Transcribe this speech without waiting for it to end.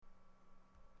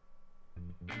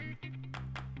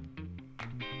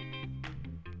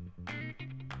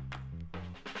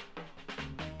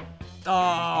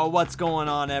Oh, what's going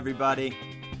on, everybody?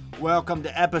 Welcome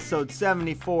to episode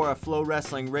 74 of Flow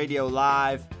Wrestling Radio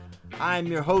Live. I'm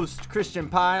your host, Christian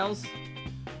Piles,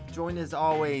 joined as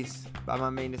always by my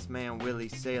mainest man, Willie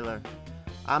Saylor.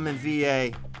 I'm in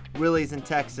VA, Willie's in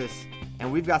Texas,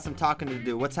 and we've got some talking to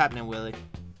do. What's happening, Willie?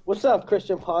 What's up,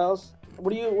 Christian Piles?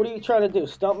 What are you trying to do?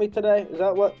 Stump me today? Is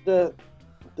that what the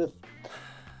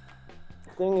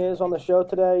thing is on the show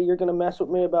today? You're gonna mess with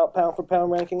me about pound for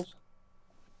pound rankings?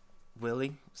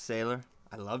 Willie Saylor,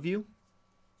 I love you.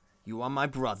 You are my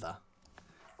brother.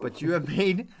 But you have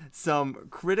made some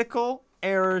critical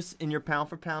errors in your pound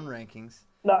for pound rankings.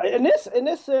 No, in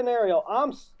this scenario,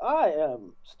 I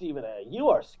am Stephen A. You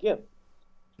are Skip.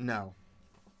 No.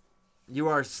 You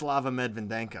are Slava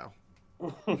Medvedenko.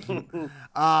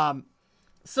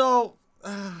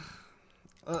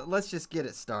 Let's just get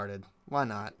it started. Why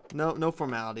not? No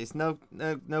formalities. No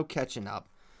catching up.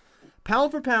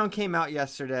 Pound for pound came out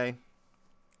yesterday.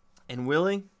 And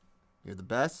Willie, you're the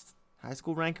best high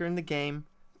school ranker in the game,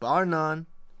 bar none.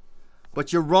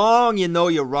 But you're wrong, you know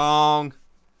you're wrong,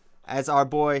 as our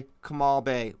boy Kamal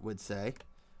Bey would say.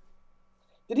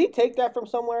 Did he take that from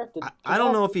somewhere? I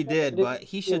don't know if he did, but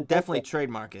he should definitely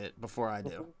trademark it before I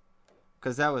do,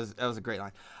 because that was a great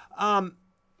line.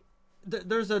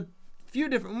 There's a few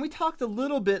different. We talked a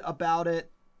little bit about it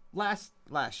last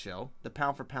show, the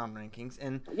pound for pound rankings,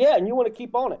 and you want to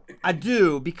keep on it. I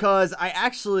do, because I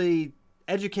actually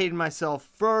educated myself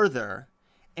further,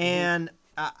 and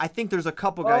I think there's a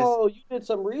couple guys. Oh, you did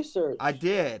some research. I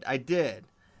did,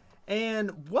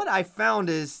 and what I found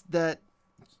is that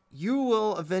you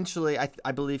will eventually,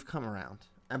 I believe, come around.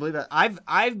 I believe that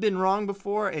I've been wrong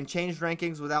before and changed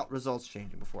rankings without results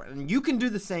changing before, and you can do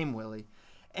the same, Willie.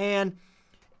 And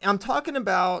I'm talking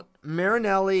about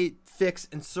Marinelli, Fix,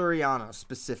 and Suriano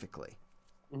specifically.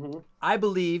 Mm-hmm. I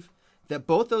believe that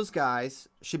both those guys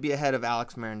should be ahead of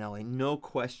Alex Marinelli, no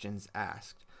questions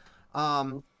asked.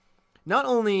 Not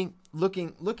only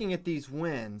looking at these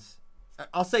wins,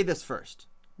 I'll say this first.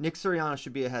 Nick Suriano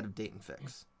should be ahead of Dayton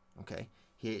Fix. Okay,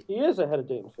 he is ahead of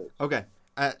Dayton Fix. Okay,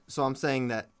 so I'm saying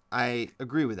that I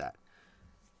agree with that.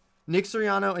 Nick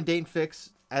Suriano and Dayton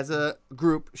Fix as a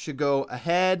group should go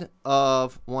ahead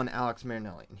of one Alex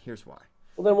Marinelli, and here's why.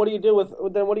 Well, then what do you do with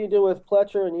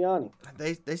Pletcher and Yanni?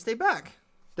 They stay back.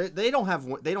 They do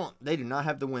not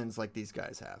have the wins like these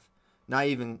guys have. Not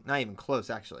even close,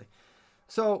 actually.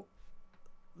 So,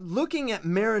 looking at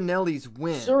Marinelli's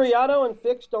wins, Suriano and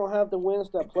Fix don't have the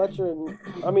wins that Pletcher and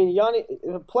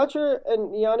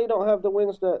Yanni don't have the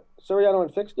wins that Suriano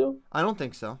and Fix do. I don't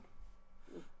think so.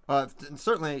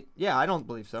 Certainly, yeah, I don't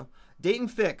believe so. Dayton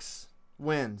Fix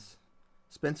wins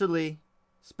Spencer Lee,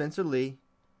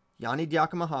 Yanni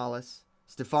Diakomihalis,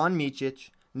 Stefan Micic,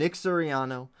 Nick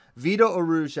Suriano, Vito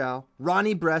Arujau,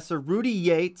 Ronnie Bresser, Rudy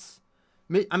Yates.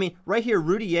 I mean, right here,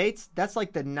 Rudy Yates, that's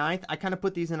like the ninth. I kind of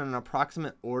put these in an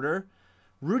approximate order.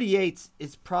 Rudy Yates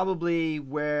is probably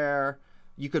where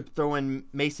you could throw in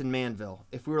Mason Manville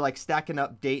if we were like stacking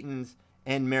up Dayton's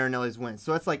and Marinelli's wins.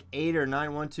 So it's like 8 or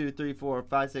 9, 1, 2, 3, 4,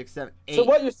 5, 6, 7, 8. So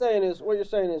what you're saying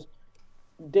is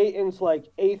Dayton's like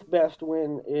 8th best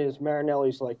win is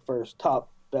Marinelli's like first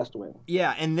top best win.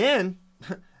 Yeah, and then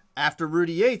after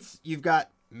Rudy Yates, you've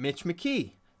got Mitch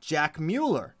McKee, Jack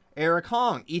Mueller, Eric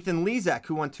Hong, Ethan Lezak,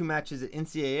 who won 2 matches at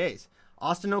NCAAs,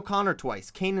 Austin O'Connor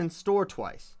twice, Kanan Storr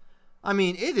twice. I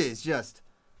mean, it is just,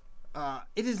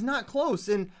 it is not close,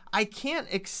 and I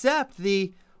can't accept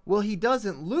he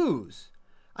doesn't lose.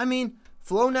 I mean,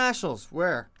 Flow Nationals,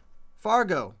 where?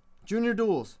 Fargo, Junior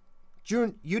Duels,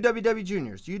 UWW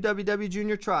Juniors, UWW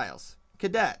Junior Trials,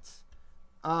 Cadets,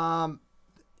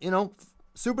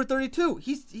 Super 32.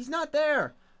 He's not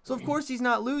there. So, of course, he's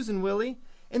not losing, Willie.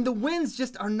 And the wins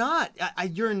just are not.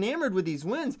 You're enamored with these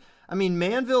wins. I mean,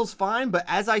 Manville's fine, but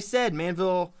as I said,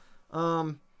 Manville,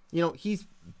 he's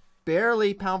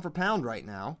barely pound for pound right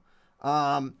now.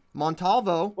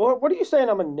 Montalvo. Well, what are you saying?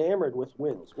 I'm enamored with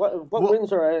wins. What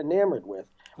wins are I enamored with?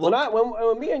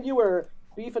 When me and you were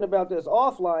beefing about this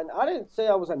offline, I didn't say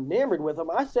I was enamored with him.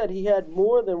 I said he had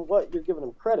more than what you're giving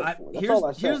him credit for. That's all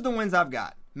I said. Here's the wins I've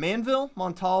got: Manville,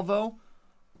 Montalvo,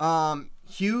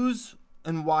 Hughes,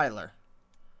 and Weiler.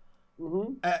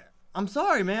 Mm-hmm. I'm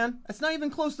sorry, man. That's not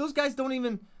even close. Those guys don't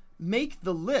even make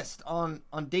the list on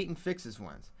Dayton Fix's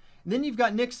wins. And then you've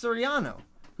got Nick Suriano,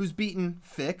 who's beaten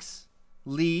Fix,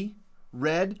 Lee,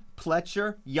 Red,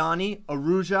 Pletcher, Yanni,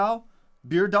 Arujau,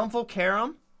 Beardumfel,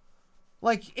 Karam.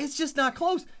 Like, it's just not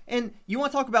close. And you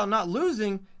want to talk about not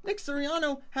losing, Nick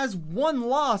Suriano has one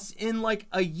loss in like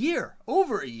a year,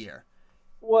 over a year.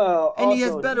 Well, and he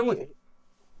has also better wins.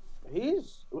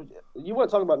 he's. You want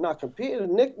to talk about not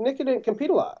competing? Nick didn't compete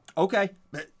a lot. Okay,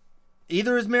 but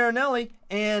either is Marinelli,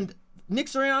 and Nick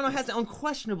Suriano has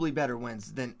unquestionably better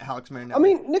wins than Alex Marinelli. I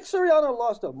mean, Nick Suriano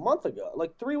lost a month ago,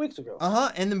 like 3 weeks ago.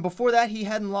 And then before that, he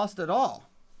hadn't lost at all.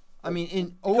 I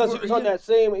mean, because he was on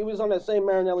that same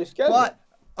Marinelli schedule. But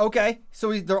okay,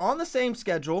 so they're on the same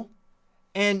schedule,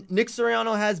 and Nick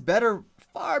Suriano has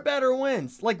far better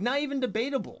wins, like not even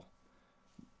debatable.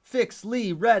 Fix,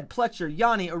 Lee, Red, Pletcher,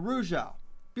 Yanni, Araujo,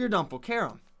 Beardumple,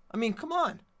 Karam. I mean, come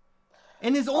on.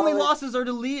 And his only losses are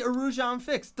to Lee, Araujo, and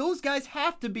Fix. Those guys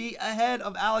have to be ahead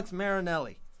of Alex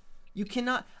Marinelli.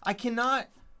 I cannot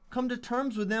come to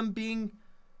terms with them being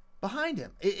behind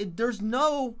him. There's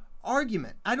no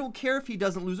argument. I don't care if he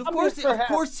doesn't lose. Of course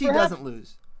he doesn't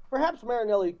lose. Perhaps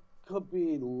Marinelli could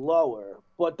be lower,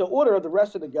 but the order of the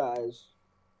rest of the guys,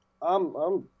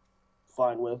 I'm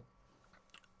fine with.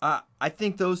 I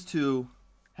think those two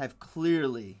have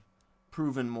clearly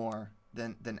proven more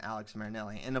than Alex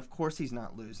Marinelli, and of course he's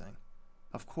not losing.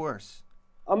 Of course.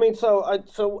 I mean, so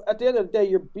at the end of the day,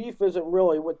 your beef isn't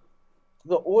really with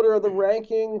the order of the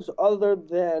rankings, other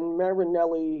than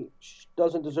Marinelli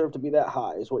doesn't deserve to be that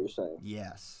high, is what you're saying.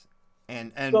 Yes,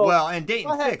 and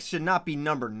Dayton Fix should not be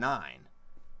number 9.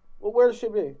 Well, where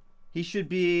should he be? He should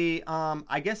be.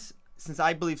 I guess since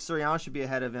I believe Suriano should be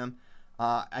ahead of him,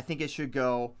 I think it should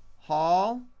go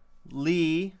Hall,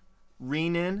 Lee,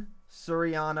 Reenan,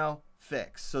 Suriano,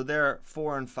 Fix. So they're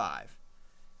 4 and 5.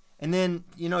 And then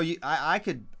I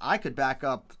could back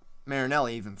up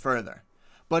Marinelli even further,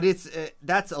 but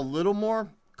that's a little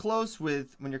more close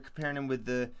with when you're comparing him with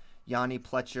the Yanni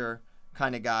Pletcher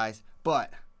kind of guys.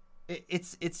 But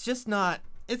it's just not.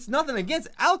 It's nothing against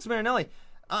Alex Marinelli.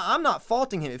 I'm not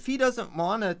faulting him if he doesn't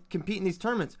want to compete in these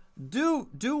tournaments. Do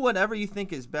whatever you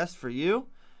think is best for you,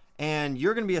 and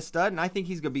you're going to be a stud. And I think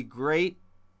he's going to be great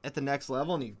at the next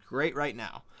level, and he's great right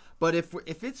now. But if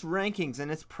it's rankings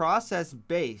and it's process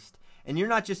based, and you're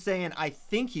not just saying I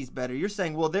think he's better, you're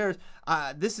saying, well,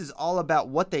 this is all about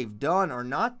what they've done or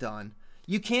not done.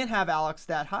 You can't have Alex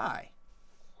that high.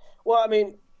 Well, I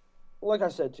mean, like I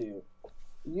said to you,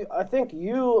 I think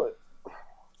you,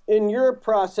 in your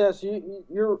process,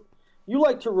 you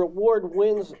like to reward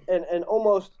wins and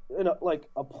almost like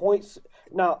a points.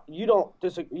 Now you don't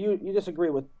disagree. You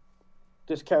disagree with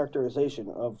this characterization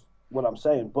of what I'm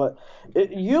saying, but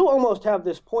you almost have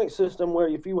this point system where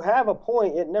if you have a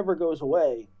point, it never goes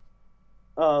away.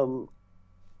 And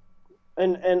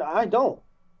I don't.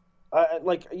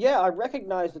 I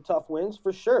recognize the tough wins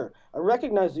for sure. I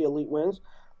recognize the elite wins,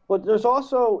 but there's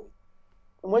also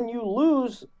when you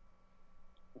lose,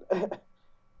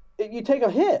 you take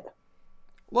a hit.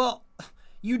 Well,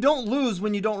 you don't lose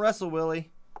when you don't wrestle,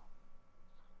 Willie.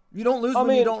 You don't lose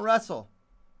when you don't wrestle.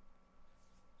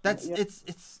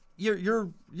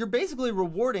 You're basically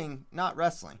rewarding not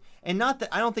wrestling. And not that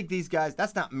I don't think these guys,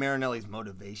 that's not Marinelli's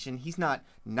motivation. He's not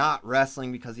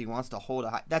wrestling because he wants to hold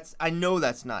a high. I know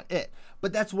that's not it.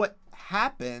 But that's what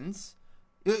happens.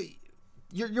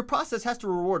 Your process has to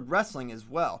reward wrestling as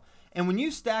well. And when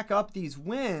you stack up these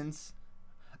wins,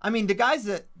 I mean, the guys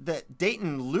that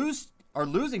Dayton are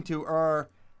losing to are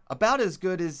about as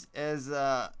good as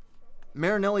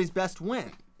Marinelli's best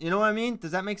win. You know what I mean?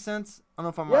 Does that make sense? I don't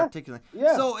know if I'm articulating.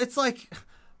 Yeah. So it's like,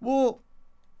 well,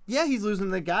 yeah, he's losing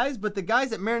the guys, but the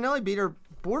guys that Marinelli beat are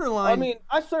borderline. I mean,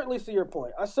 I certainly see your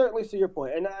point.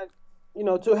 And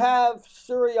to have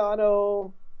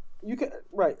Suriano, you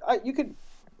could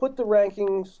put the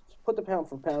rankings, put the pound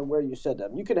for pound where you said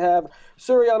them. You could have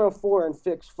Suriano 4 and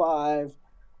Fix 5,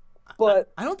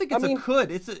 but I don't think it's a could.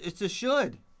 It's a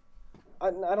should. I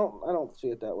don't see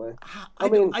it that way.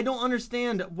 I don't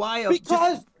understand why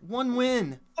just one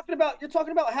win. You're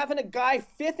talking about having a guy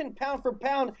 5th in pound for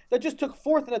pound that just took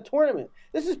 4th in a tournament.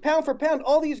 This is pound for pound.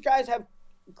 All these guys have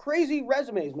crazy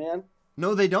resumes, man.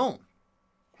 No, they don't.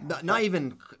 Not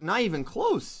even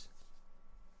close.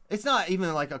 It's not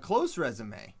even like a close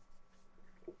resume.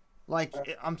 Like,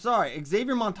 I'm sorry,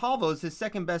 Xavier Montalvo is his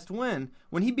second best win.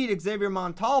 When he beat Xavier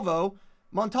Montalvo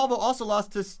also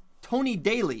lost to Tony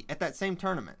Daly at that same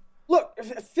tournament. Look,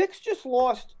 Fix just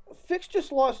lost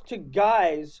to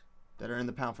guys that are in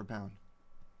the pound for pound.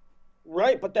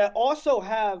 Right, but that also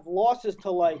have losses to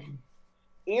like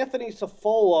Anthony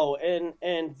Safolo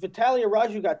and Vitaly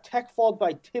Araujo got tech-falled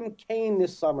by Tim Kaine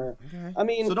this summer. Okay. I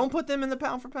mean, so don't put them in the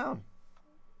pound for pound.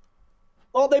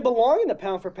 Well, they belong in the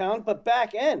pound for pound, but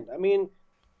back end. I mean,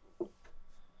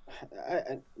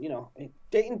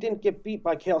 Dayton didn't get beat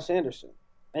by Cale Sanderson,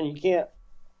 and you can't.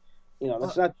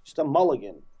 That's not just a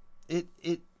mulligan.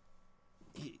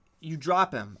 you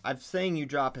drop him. I'm saying you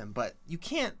drop him, but you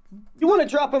can't. You want to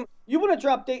drop him. You want to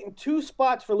drop Dayton 2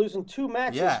 spots for losing 2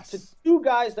 matches to 2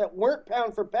 guys that weren't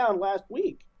pound for pound last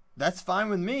week. That's fine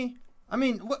with me. I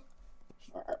mean, what?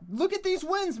 Look at these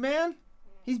wins, man.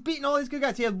 He's beating all these good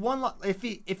guys. He had one. If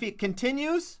it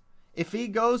continues, if he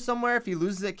goes somewhere, if he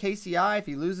loses at KCI, if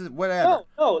he loses whatever.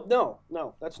 No.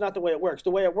 That's not the way it works.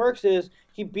 The way it works is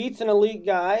he beats an elite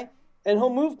guy, and he'll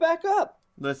move back up.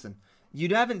 Listen,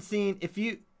 you haven't seen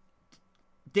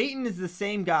Dayton is the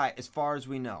same guy as far as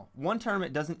we know. One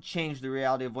tournament doesn't change the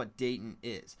reality of what Dayton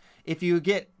is. If you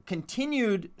get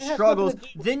continued struggles,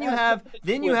 then you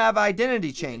have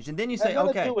identity change, and then you say, okay.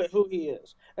 It has to do with who he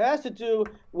is. It has to do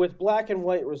with black and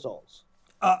white results.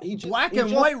 Black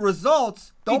and white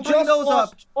results? Don't bring those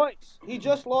up. He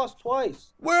just lost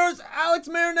twice. Where's Alex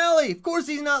Marinelli? Of course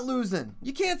he's not losing.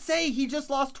 You can't say he just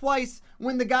lost twice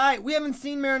when the guy, we haven't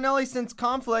seen Marinelli since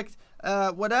Conflict,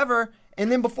 whatever. And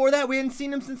then before that, we hadn't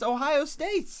seen him since Ohio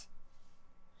State.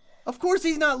 Of course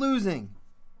he's not losing.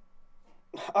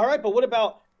 All right, but what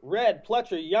about Red,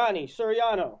 Pletcher, Yanni,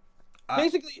 Suriano?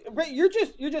 Basically, you're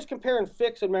just comparing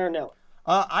Fix and Marinelli.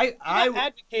 You're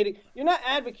not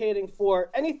advocating for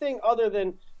anything other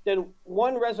than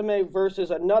one resume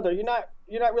versus another. You're not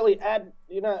really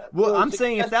I'm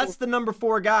saying if that's the number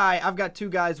 4 guy, I've got 2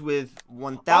 guys with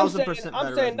 1,000% better.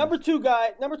 I'm saying number two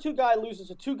guy loses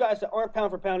to 2 guys that aren't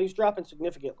pound for pound. He's dropping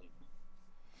significantly.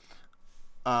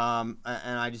 And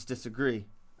I just disagree.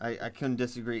 I couldn't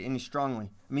disagree any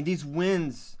strongly. I mean, these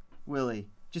wins, Willie.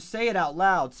 Just say it out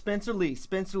loud. Spencer Lee,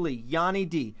 Yanni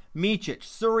D, Micic,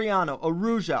 Suriano,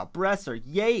 Aruja, Bresser,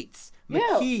 Yates,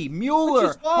 McKee,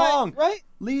 Mueller, Hong, right?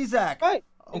 Lezak. Right,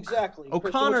 exactly.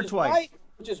 O'Connor twice.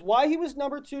 Which is why he was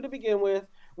number 2 to begin with,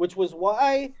 which was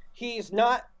why he's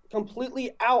not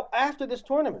completely out after this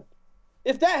tournament.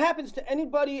 If that happens to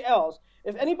anybody else,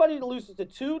 if anybody loses to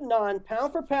 2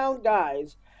 non-pound for pound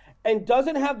guys and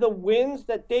doesn't have the wins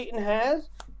that Dayton has,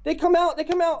 they come out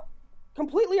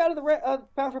completely out of the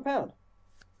pound for pound.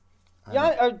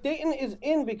 Dayton is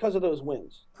in because of those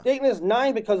wins. Dayton is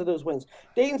 9 because of those wins.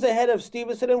 Dayton's ahead of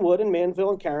Stevenson and Wood and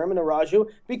Manville and Karam and Araju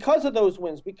because of those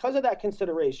wins, because of that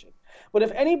consideration. But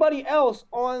if anybody else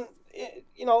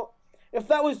if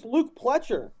that was Luke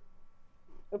Pletcher,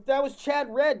 if that was Chad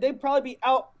Red, they'd probably be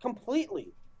out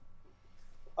completely.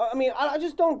 I mean, I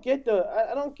just don't get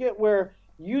I don't get where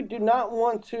you do not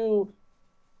want to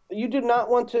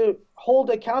hold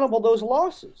accountable those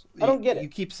losses. I don't get it. You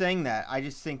keep saying that. I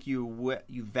just think you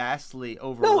vastly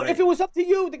overrate. No, if it was up to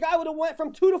you, the guy would have went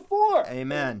from 2 to 4.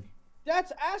 Amen.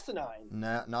 That's asinine.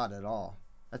 No, not at all.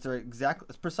 That's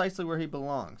precisely where he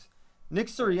belongs. Nick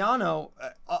Suriano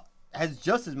has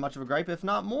just as much of a gripe, if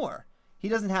not more. He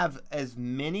doesn't have as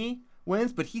many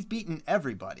wins, but he's beaten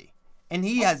everybody. And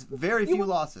he has very few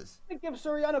losses. I give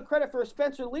Suriano credit for a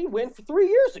Spencer Lee win for 3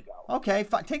 years ago. Okay,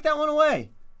 fine. Take that one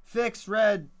away. Fix,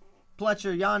 Red,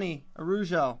 Pletcher, Yanni,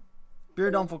 Arujo,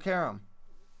 Beardumful, Karam.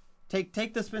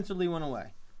 Take the Spencer Lee one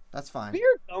away. That's fine.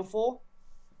 Beardumful.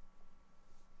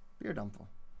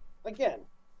 Again,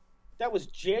 that was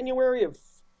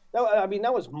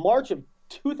that was March of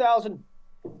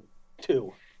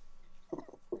 2002.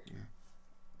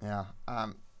 Yeah,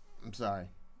 I'm sorry.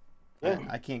 Yeah.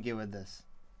 I can't get with this.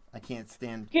 I can't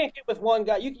stand. You can't get with one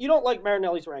guy. You don't like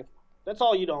Marinelli's ranking. That's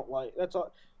all you don't like. That's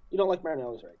all. You don't like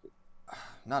Marinelli's ranking.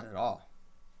 Not at all.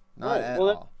 Not at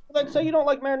all. Then say you don't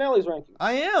like Marinelli's ranking.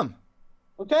 I am.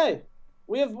 Okay.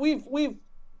 We've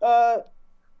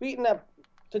beaten that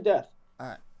to death. All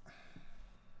right.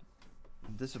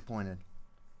 I'm disappointed.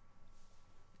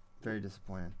 Very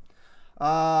disappointed.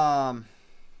 I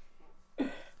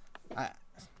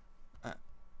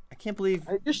can't believe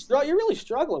you're really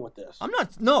struggling with this. I'm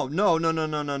not. No.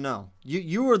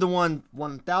 You are the one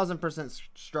 1,000%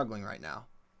 struggling right now.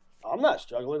 I'm not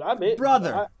struggling.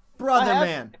 Brother,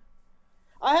 man.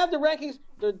 I have the rankings.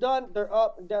 They're done. They're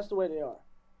up, and that's the way they are.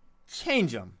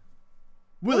 Change them,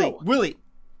 Willie.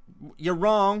 You're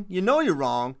wrong. You know you're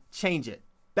wrong. Change it.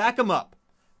 Back them up.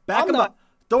 Back them up.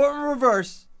 Throw it in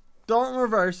reverse.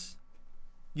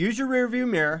 Use your rearview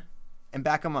mirror and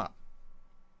back them up.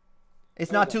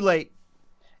 It's not too late.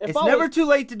 It's never too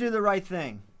late to do the right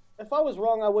thing. If I was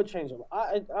wrong, I would change them.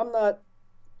 I'm not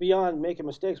beyond making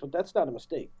mistakes, but that's not a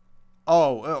mistake.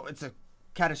 Oh, it's a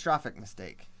catastrophic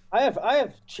mistake. I've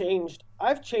changed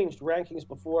rankings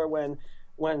before when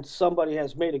somebody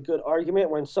has made a good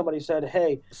argument, when somebody said,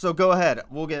 "Hey." So go ahead.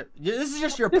 This is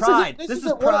just your pride. This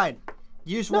is pride.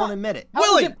 You just won't admit it.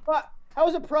 Willie! How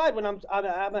is it pride when I'm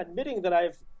admitting that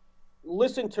I've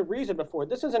listened to reason before?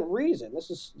 This isn't reason.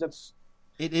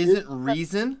 It isn't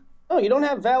reason? No, you don't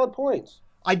have valid points.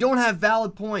 I don't have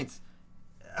valid points.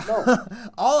 No.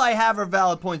 All I have are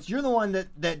valid points. You're the one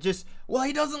that just, well,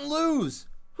 he doesn't lose.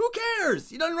 Who cares?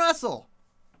 He doesn't wrestle.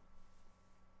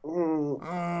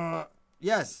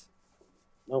 Yes.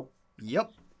 Nope.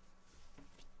 Yep.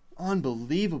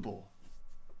 Unbelievable.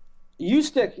 You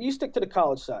stick to the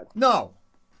college side. No.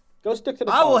 Go stick to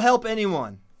the I college. will help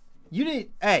anyone. You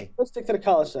need, hey. Let's stick to the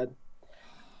college side.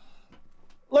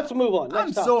 Let's move on. Next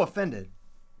I'm topic. so offended.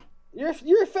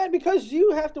 You're offended because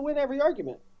you have to win every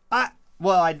argument. I'm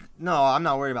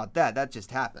not worried about that. That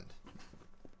just happened.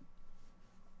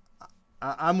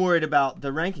 I'm worried about the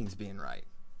rankings being right.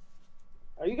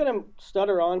 Are you going to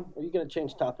stutter on, or are you going to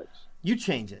change topics? You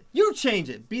change it. You change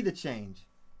it. Be the change.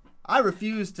 I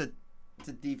refuse to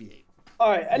deviate. All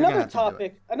right, another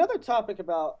topic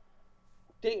about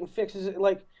Dayton Fix is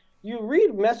like you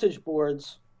read message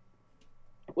boards,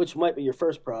 which might be your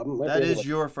first problem. That is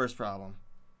your first problem.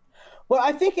 Well,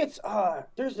 I think it's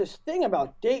there's this thing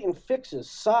about Dayton Fix's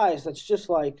size that's just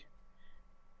like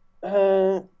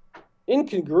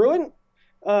incongruent.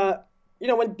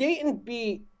 When Dayton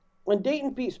beat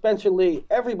Spencer Lee,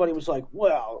 everybody was like,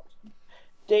 "Well,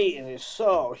 Dayton is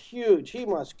so huge. He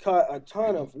must cut a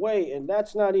ton of weight," and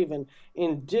that's not even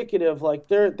indicative. Like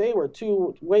they were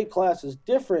two weight classes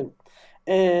different,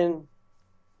 and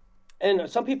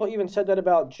some people even said that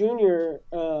about junior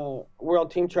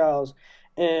world team trials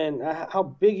and how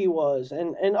big he was,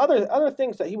 and other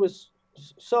things that he was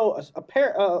so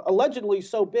allegedly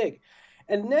so big,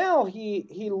 and now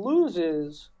he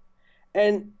loses,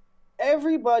 and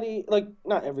everybody, like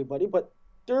not everybody, but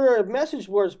there are message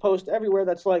boards post everywhere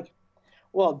that's like,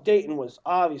 well, Dayton was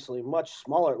obviously much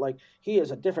smaller. Like he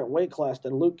is a different weight class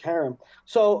than Luke Karam.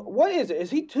 So what is it? Is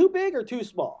he too big or too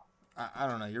small? I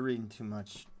don't know. You're reading too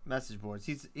much message boards.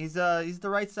 He's the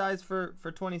right size for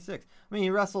 26. I mean,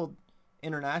 he wrestled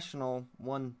international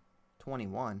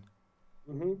 121.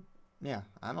 Mm-hmm. Yeah,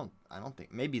 I don't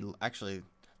think, maybe actually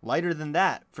lighter than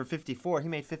that for 54. He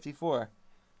made 54.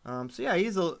 So yeah,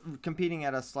 he's competing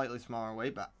at a slightly smaller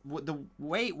weight, but the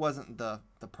weight wasn't the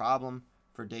problem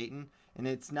for Dayton, and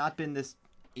it's not been this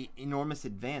enormous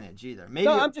advantage either. Maybe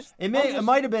it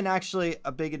might have been actually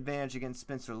a big advantage against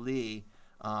Spencer Lee.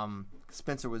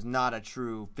 Spencer was not a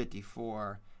true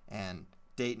 54, and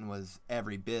Dayton was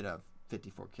every bit of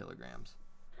 54 kilograms.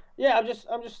 Yeah, I'm just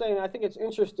saying. I think it's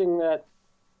interesting that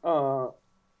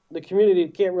the community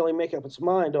can't really make up its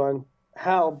mind on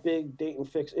how big Dayton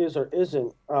Fix is or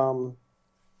isn't. I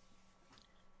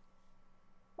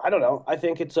don't know. I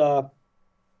think it's I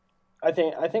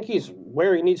think he's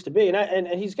where he needs to be, and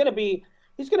he's gonna be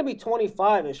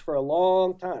 25-ish for a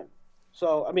long time.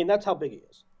 So I mean that's how big he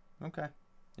is. Okay.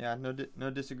 Yeah. No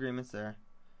disagreements there.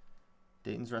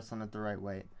 Dayton's wrestling at the right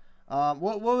weight.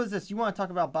 What was this? You want to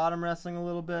talk about bottom wrestling a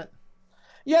little bit?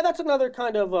 Yeah, that's another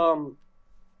kind of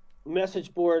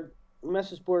message board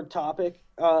topic.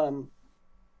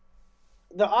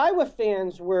 The Iowa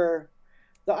fans and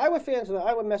the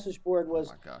Iowa message board was.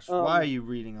 Oh my gosh! Why are you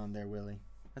reading on there, Willie?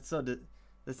 That's so.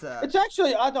 It's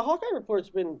actually the Hawkeye Report's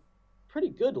been pretty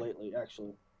good lately.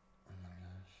 Actually, oh my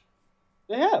gosh,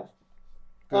 they have.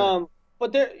 Good.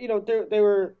 But they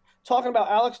were talking about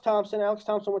Alex Thompson. Alex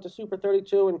Thompson went to Super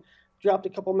 32 and dropped a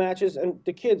couple matches, and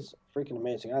the kid's freaking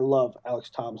amazing. I love Alex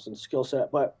Thompson's skill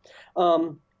set, but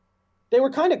they were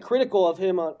kind of critical of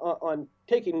him on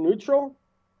taking neutral.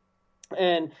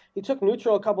 And he took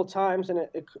neutral a couple times, and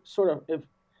it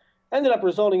ended up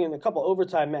resulting in a couple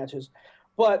overtime matches.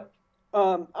 But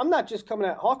I'm not just coming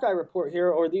at Hawkeye Report here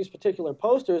or these particular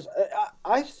posters.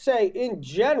 I say in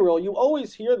general, you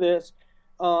always hear this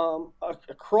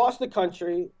across the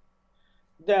country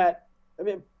that, I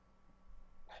mean,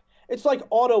 it's like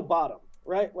auto bottom,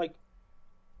 right? Like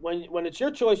when it's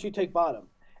your choice, you take bottom.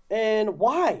 And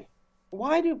why?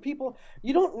 Why do people?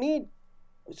 You don't need.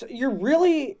 You're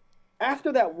really.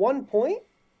 After that 1 point,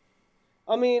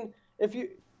 I mean, if you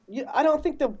I don't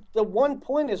think the 1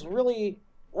 point is really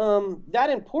that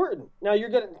important. Now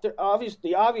the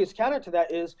obvious counter to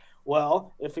that is,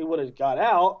 well, if he would have got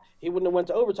out, he wouldn't have went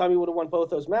to overtime. He would have won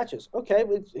both those matches. Okay,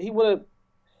 but he would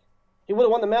have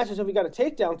won the matches if he got a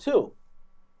takedown too.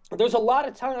 There's a lot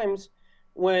of times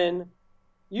when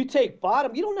you take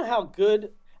bottom, you don't know how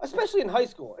good, especially in high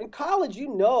school. In college,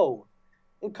 you know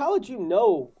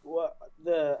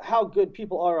how good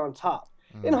people are on top.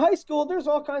 In high school, there's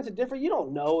all kinds of different. You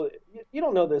don't know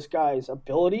this guy's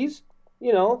abilities.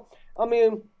 I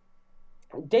mean,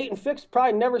 Dayton Fix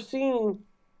probably never seen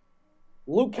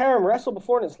Luke Karam wrestle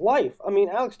before in his life. I mean,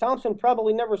 Alex Thompson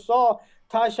probably never saw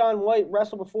Tyshawn White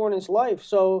wrestle before in his life.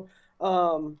 So,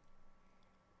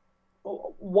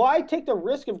 why take the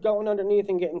risk of going underneath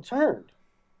and getting turned?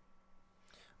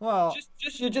 Well,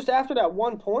 Just after that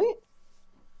one point.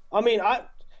 I mean,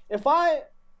 if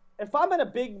I'm at a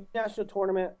big national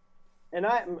tournament and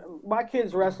my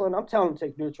kid's wrestling, I'm telling him to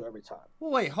take neutral every time.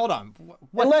 well, wait, hold on.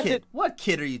 What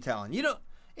kid are you telling? You don't.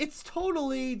 It's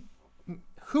totally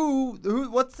who.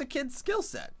 What's the kid's skill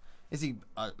set? Is he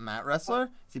a mat wrestler?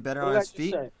 Is he better on his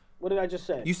feet? What did I just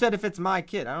say? You said if it's my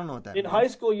kid. I don't know what that means. In high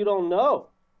school, you don't know.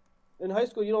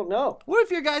 What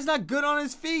if your guy's not good on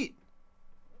his feet?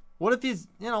 What if he's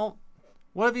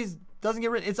doesn't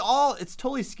get rid? It's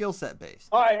totally skill set based.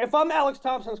 All right, if I'm Alex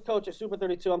Thompson's coach at Super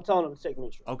 32, I'm telling him to take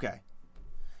neutral. Okay,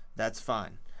 that's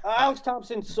fine. Alex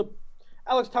Thompson's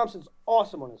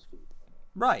awesome on his feet.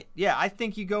 Right. Yeah, I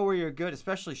think you go where you're good,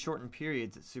 especially shortened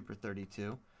periods at Super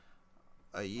 32.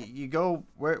 You go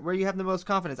where you have the most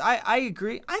confidence. I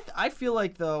agree. I feel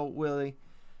like, though, Willie,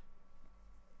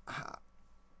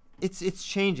 it's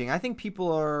changing. I think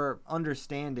people are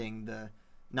understanding the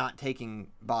not taking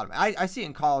bottom. I see it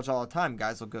in college all the time.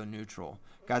 Guys will go neutral.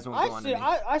 Guys won't go underneath.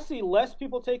 I see less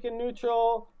people taking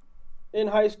neutral in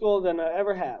high school than I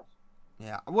ever have.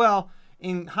 Yeah. Well,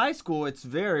 in high school, it's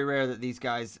very rare that these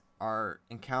guys are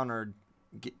encountered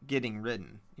getting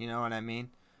ridden. You know what I mean?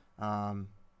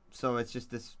 So it's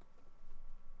just this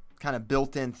kind of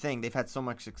built-in thing. They've had so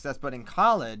much success. But in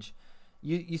college,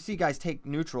 you see guys take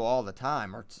neutral all the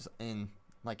time, or in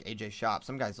like AJ Shop,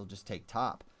 some guys will just take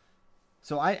top.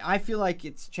 So I feel like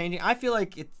it's changing. I feel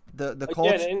like it's the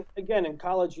culture. Again, in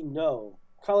college, you know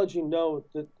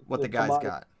what the guy's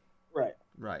got. Right.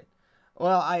 Right.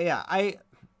 Well, I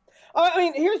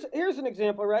mean, here's an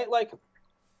example, right? Like,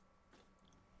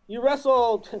 you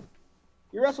wrestle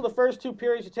the first two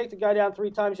periods, you take the guy down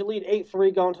 3 times, you lead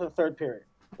 8-3 going to the third period,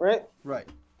 right? Right.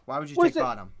 Why would you take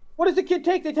bottom? What does the kid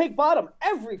take? They take bottom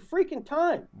every freaking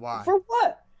time. Why? For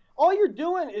what? All you're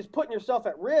doing is putting yourself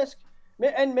at risk,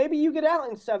 and maybe you get out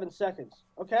in 7 seconds,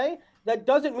 okay? That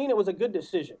doesn't mean it was a good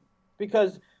decision,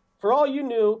 because for all you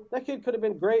knew, that kid could have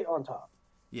been great on top.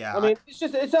 Yeah. I mean, it's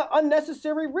an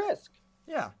unnecessary risk.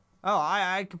 Yeah. Oh,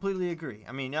 I completely agree.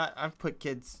 I mean, I've put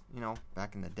kids,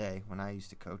 back in the day when I used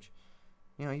to coach,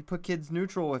 you put kids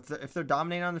neutral. If they're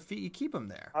dominating on the feet, you keep them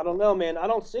there. I don't know, man. I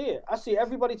don't see it. I see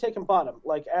everybody taking bottom,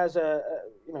 like as a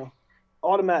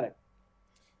automatic.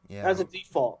 Yeah. As a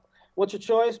default. What's your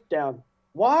choice? Down.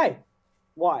 Why?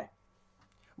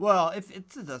 Well, if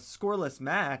it's a scoreless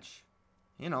match,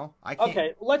 I can't.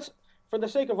 Okay, for the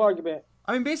sake of argument.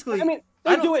 I mean, basically.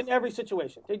 They do it in every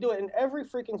situation. They do it in every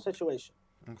freaking situation.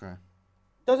 Okay.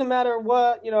 Doesn't matter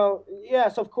what,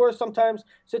 yes, of course, sometimes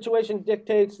situation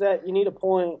dictates that you need a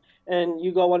point and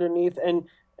you go underneath and,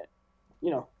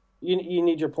 you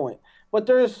need your point. But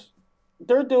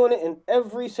they're doing it in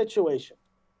every situation.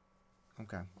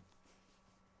 Okay.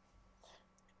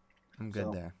 I'm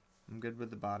good there. I'm good with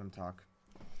the bottom talk.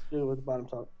 Good with the bottom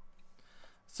talk.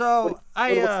 So,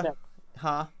 what's next?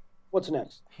 Huh? What's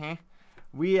next?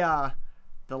 We,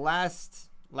 the last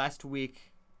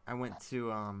week, I went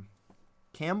to,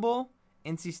 Campbell,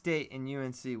 NC State, and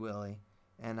UNC, Willie.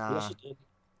 And yes, you did.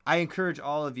 I encourage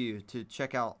all of you to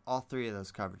check out all 3 of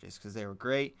those coverages because they were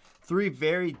great. 3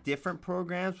 very different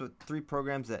programs, but 3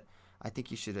 programs that I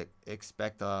think you should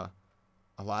expect a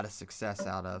lot of success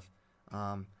out of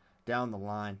down the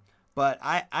line. But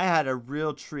I had a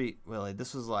real treat, Willie.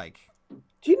 This was like...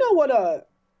 Do you know what...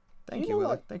 Thank you,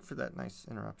 Willie. Thanks for that nice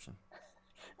interruption.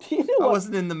 Do you know I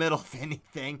wasn't in the middle of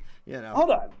anything,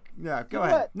 Hold on. Yeah, go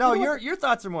ahead. No, your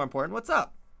thoughts are more important. What's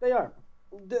up? They are.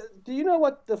 Do you know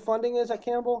what the funding is at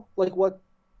Campbell? Like what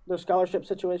their scholarship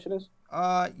situation is?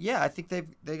 Yeah, I think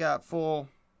they got full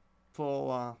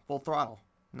throttle.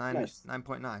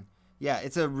 9.9. Yeah,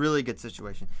 it's a really good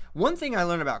situation. One thing I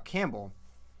learned about Campbell,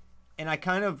 and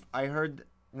I heard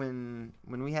when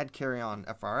we had Kerry on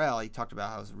FRL, he talked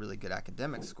about how it was a really good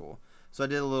academic school. So I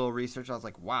did a little research. I was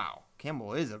like, wow,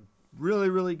 Campbell is a really,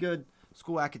 really good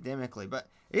school academically. But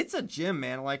it's a gym,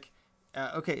 man. Like,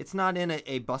 okay, it's not in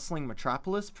a bustling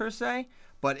metropolis per se,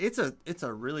 but it's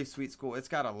a really sweet school. It's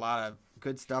got a lot of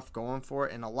good stuff going for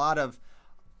it and a lot of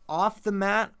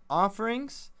off-the-mat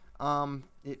offerings.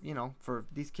 For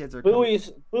these kids are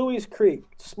Bowie's Creek,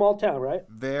 small town, right?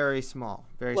 Very small,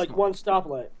 very like small. One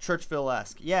stoplight.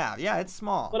 Churchville-esque. Yeah, it's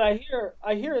small. But I hear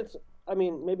it's. I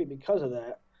mean, maybe because of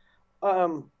that.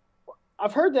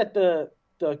 I've heard that the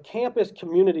campus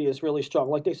community is really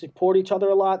strong. Like they support each other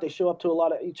a lot. They show up to a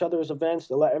lot of each other's events.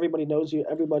 Everybody knows you.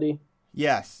 Everybody.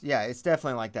 Yes, yeah, it's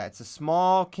definitely like that. It's a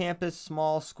small campus,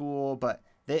 small school, but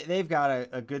they've got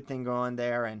a good thing going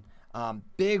there and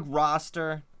big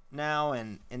roster now,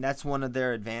 and that's one of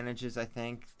their advantages. I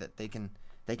think that they can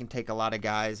take a lot of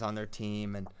guys on their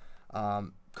team and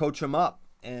coach them up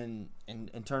and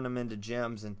turn them into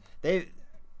gems. And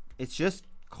it's just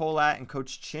Colat and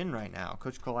Coach Chin right now.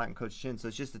 Coach Colat and Coach Chin. So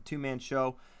it's just a two-man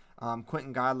show.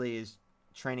 Quentin Godley is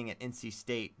training at NC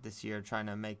State this year, trying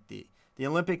to make the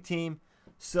Olympic team.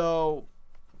 So,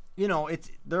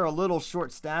 they're a little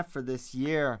short-staffed for this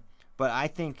year, but I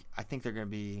think they're going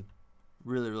to be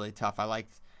really, really tough. I like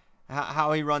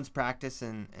how he runs practice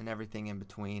and everything in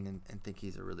between, and think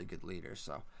he's a really good leader.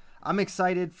 So I'm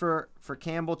excited for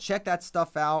Campbell. Check that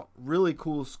stuff out. Really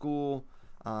cool school.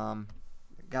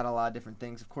 Got a lot of different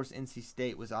things. Of course, NC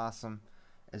State was awesome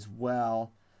as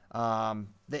well.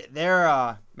 They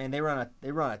run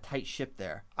a tight ship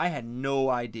there. I had no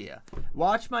idea.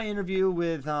 Watch my interview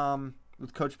with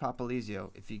Coach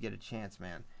Papalizio if you get a chance,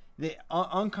 man. The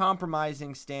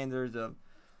uncompromising standards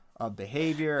of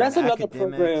behavior. That's and another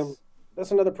academics. program.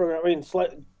 That's another program. I mean,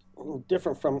 slightly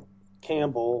different from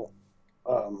Campbell.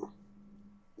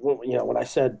 When I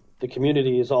said the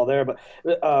community is all there, but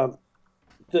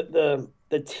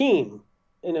the team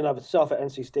in and of itself at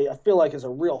NC State, I feel like is a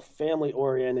real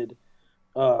family-oriented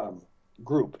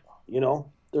group.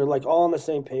 They're like all on the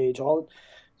same page, all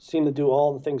seem to do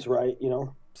all the things right.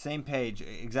 Same page,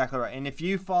 exactly right. And if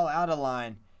you fall out of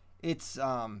line, it's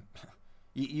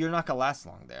you're not gonna last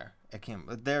long there at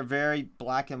Campbell. They're very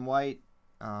black and white.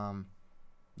 I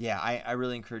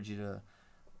really encourage you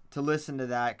to listen to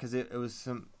that because it was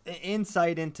some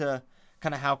insight into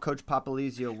kind of how Coach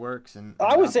Papalizio works. And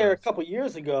I was there a couple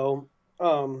years ago.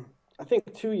 I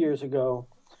think 2 years ago,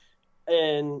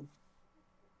 and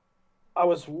I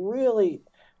was really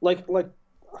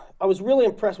I was really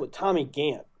impressed with Tommy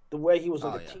Gant, the way he was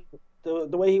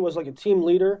the way he was like a team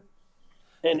leader,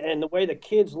 and the way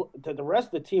the rest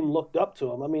of the team looked up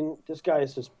to him. I mean, this guy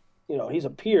is just he's a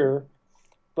peer,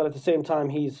 but at the same time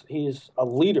he's a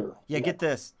leader. Yeah, get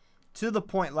this. To the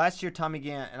point, last year Tommy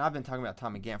Gant, and I've been talking about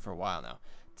Tommy Gant for a while now.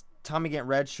 Tommy Gant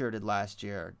redshirted last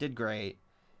year, did great.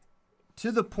 To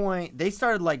the point, they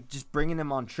started just bringing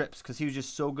him on trips because he was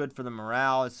just so good for the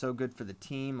morale. It's so good for the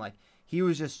team. He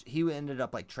ended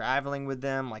up traveling with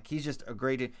them. He's just a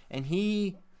great dude. And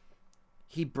he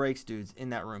breaks dudes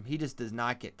in that room. He just does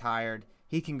not get tired.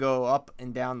 He can go up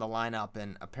and down the lineup,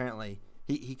 and apparently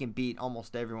he can beat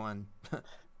almost everyone.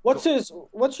 What's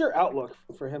your outlook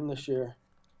for him this year?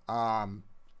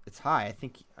 It's high. I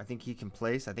think he can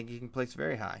place. I think he can place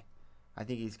very high. I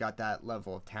think he's got that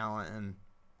level of talent, and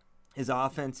his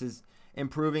offense is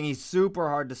improving. He's super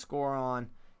hard to score on.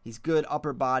 He's good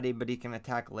upper body, but he can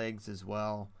attack legs as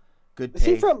well. Good pace.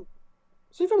 Is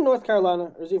he from North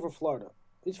Carolina or is he from Florida?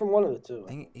 He's from one of the two. I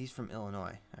think he's from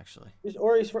Illinois, actually.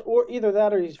 Or either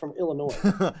that or he's from Illinois.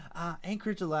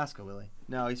 Anchorage, Alaska, Willie.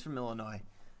 No, he's from Illinois.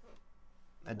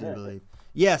 I do believe.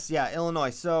 Yes, yeah,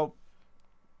 Illinois. So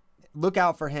look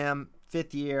out for him.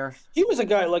 5th year. He was a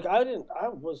guy I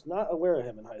was not aware of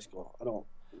him in high school. I don't.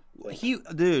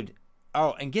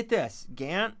 And get this,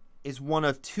 Gant is one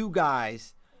of 2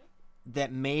 guys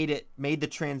that made the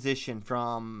transition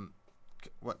from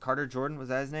Carter Jordan, was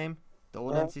that his name? The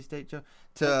old NC State Joe,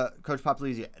 to Coach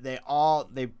Papalizio.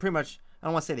 They pretty much, I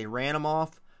don't want to say they ran him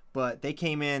off, but they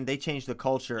came in, they changed the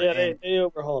culture. Yeah, they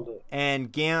overhauled it. And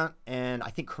Gant and I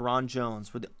think Karan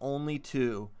Jones were the only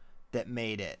 2 that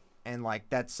made it. And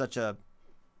that's a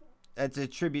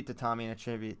tribute to Tommy and a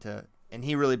tribute to, and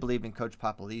he really believed in Coach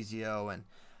Papalizio.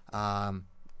 And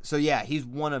so yeah, he's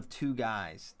one of 2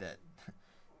 guys that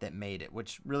made it,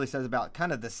 which really says about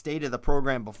kind of the state of the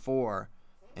program before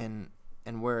and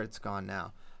where it's gone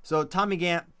now. So Tommy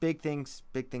Gant, big things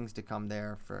to come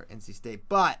there for NC State.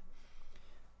 But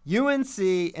UNC,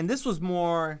 and this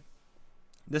wasn't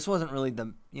really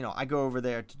I go over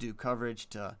there to do coverage,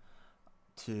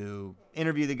 to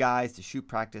interview the guys, to shoot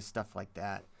practice, stuff like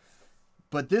that.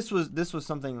 But this was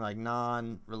something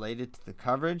non-related to the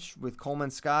coverage with Coleman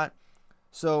Scott.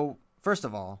 So first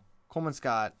of all, Coleman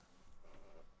Scott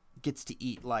gets to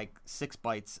eat 6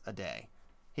 bites a day.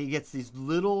 He gets these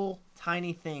little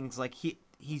tiny things,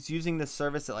 he's using this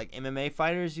service that MMA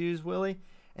fighters use, Willie,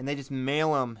 and they just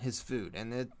mail him his food,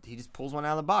 and he just pulls one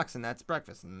out of the box, and that's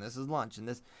breakfast, and this is lunch, and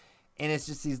it's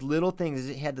just these little things.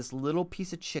 He had this little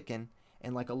piece of chicken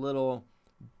and a little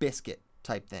biscuit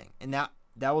type thing, and that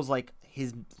was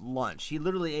his lunch. He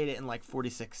literally ate it in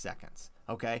 46 seconds.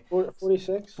 Okay,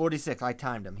 46. 46. I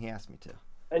timed him. He asked me to.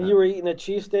 And you were eating a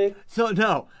cheesesteak?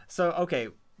 Okay,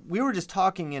 we were just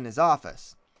talking in his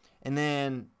office, and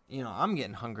then I'm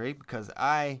getting hungry because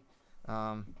I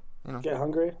get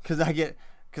hungry because I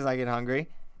get hungry.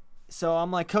 So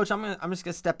I'm like, Coach, I'm just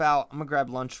gonna step out. I'm gonna grab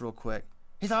lunch real quick.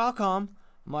 He's like, I'll come.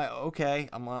 I'm like, okay.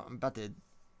 I'm about to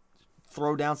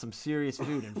throw down some serious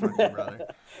food in front of you, brother.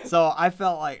 So I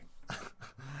felt like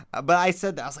But I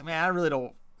said that. I was like, man, I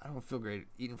don't feel great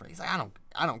eating for. He's like, I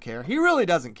don't care. He really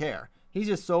doesn't care. He's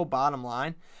just so bottom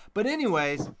line. But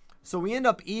anyways, so we end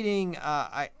up eating.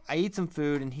 I eat some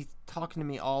food, and he's talking to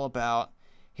me all about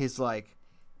his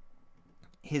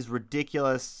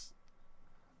ridiculous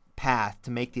path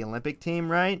to make the Olympic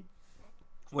team, right?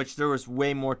 Which there was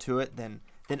way more to it than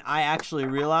I actually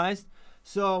realized.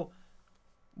 So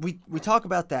we talk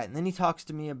about that, and then he talks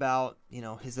to me about,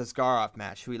 his Askarov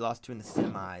match, who he lost to in the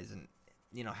semis, and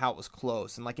how it was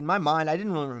close. And like in my mind, I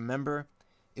didn't really remember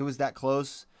it was that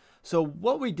close. So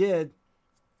what we did,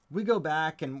 we go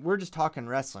back and we're just talking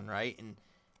wrestling, right? And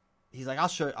he's like, I'll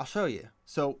show you.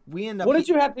 So we end up. What did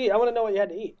you have to eat? I want to know what you had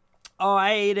to eat. Oh,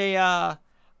 I ate I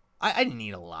didn't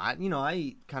eat a lot.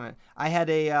 I had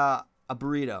a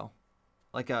burrito,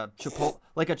 like a Chipotle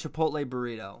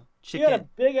burrito. Chicken. You had a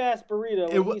big ass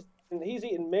burrito. He's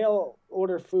eating mail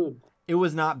order food. It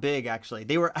was not big, actually.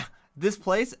 This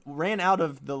place ran out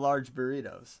of the large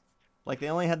burritos. Like, they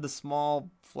only had the small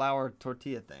flour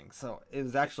tortilla thing, so it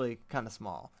was actually kind of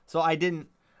small. So I didn't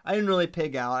really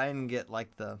pig out. I didn't get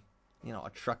like the, a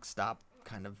truck stop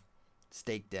kind of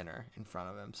steak dinner in front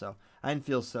of him. So I didn't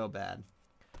feel so bad.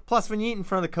 Plus, when you eat in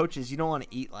front of the coaches, you don't want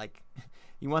to eat like,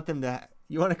 you want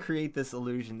to create this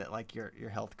illusion that like you're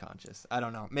health conscious. I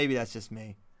don't know. Maybe that's just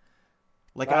me.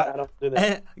 Like I don't do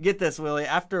that. Get this, Willie.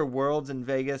 After Worlds in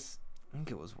Vegas, I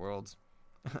think it was Worlds.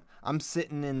 I'm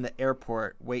sitting in the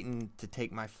airport waiting to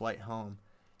take my flight home,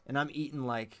 and I'm eating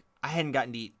like I hadn't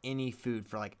gotten to eat any food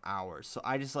for like hours. So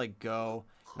I just like go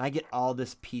and I get all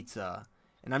this pizza,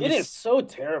 and It is so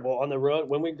terrible on the road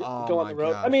when we go on the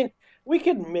road. gosh. I mean, we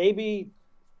could maybe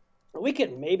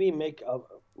make a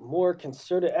more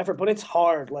concerted effort, but it's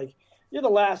hard. Like, you're the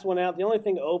last one out. The only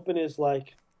thing open is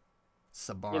like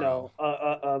Sbarro.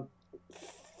 A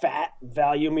fat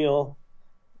value meal,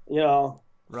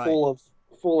 Right.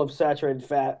 full of saturated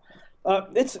fat.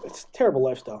 It's a terrible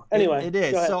lifestyle. Anyway, it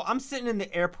is. So I'm sitting in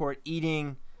the airport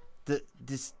eating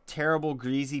this terrible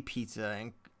greasy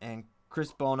pizza, and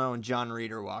Chris Bono and John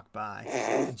Reeder walk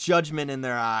by, judgment in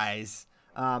their eyes.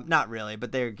 Not really,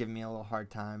 but they were giving me a little hard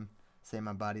time, saying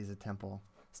my body's a temple,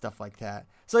 stuff like that.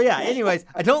 So yeah. Anyways,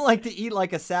 I don't like to eat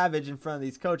like a savage in front of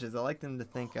these coaches. I like them to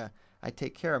think I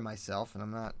take care of myself and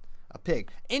I'm not a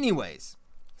pig. Anyways.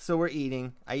 So we're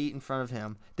eating. I eat in front of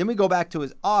him. Then we go back to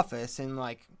his office, and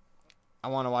like, I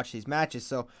want to watch these matches.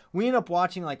 So we end up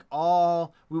watching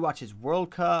we watch his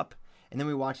World Cup, and then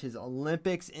we watch his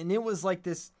Olympics, and it was like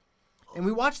this. And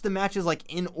we watched the matches like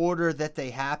in order that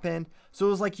they happened. So it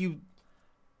was like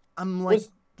I'm like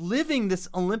living this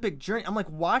Olympic journey. I'm like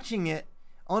watching it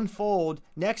unfold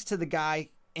next to the guy,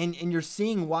 and you're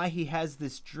seeing why he has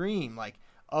this dream, like,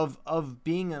 of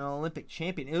being an Olympic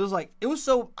champion. It was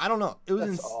so, I don't know.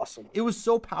 That's awesome. It was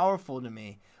so powerful to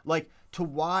me. Like, to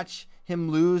watch him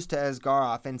lose to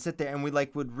Askarov and sit there and we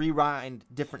like would rewind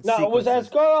different sequences. Was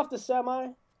Askarov the semi?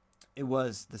 It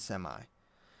was the semi.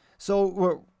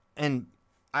 So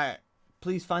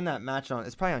please find that match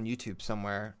it's probably on YouTube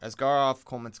somewhere. Askarov,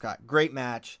 Coleman Scott, great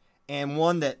match, and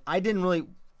one that I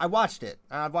watched it.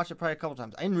 I've watched it probably a couple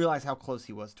times. I didn't realize how close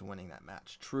he was to winning that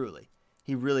match. Truly.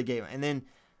 He really gave it. And then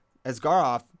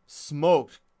Askarov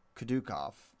smoked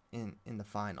Kadukov in the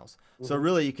finals. Mm-hmm. So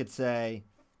really you could say,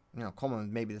 Coleman was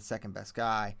maybe the second best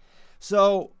guy.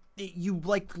 So I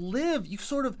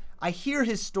hear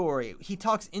his story. He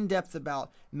talks in depth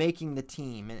about making the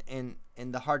team and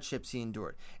the hardships he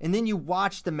endured. And then you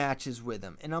watch the matches with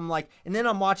him. And I'm like, and then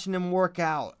I'm watching him work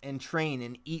out and train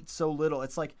and eat so little.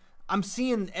 It's like, I'm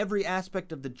seeing every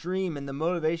aspect of the dream, and the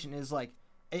motivation is like,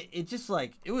 it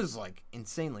was like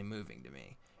insanely moving to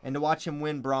me. And to watch him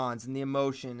win bronze and the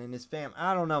emotion and his family,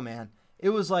 I don't know, man. It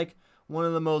was like one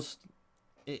of the most,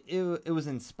 it was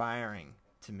inspiring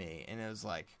to me. And it was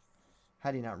like, how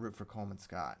do you not root for Coleman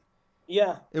Scott?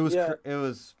 Yeah. It was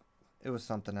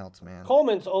something else, man.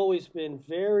 Coleman's always been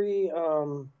very,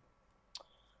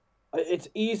 it's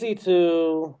easy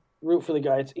to root for the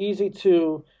guy. It's easy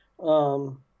to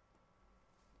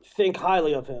think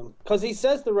highly of him because he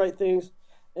says the right things.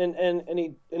 And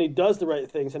he does the right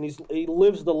things, and he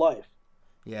lives the life.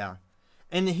 Yeah,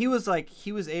 and he was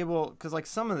able, because like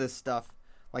some of this stuff,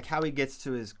 like how he gets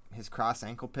to his cross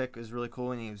ankle pick is really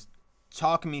cool, and he was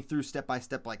talking me through step by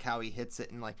step like how he hits it,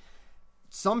 and like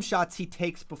some shots he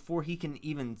takes before he can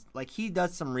even, like, he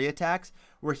does some reattacks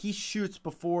where he shoots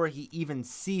before he even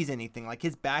sees anything, like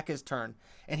his back is turned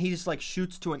and he just like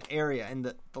shoots to an area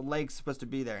and the leg's supposed to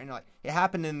be there, and like it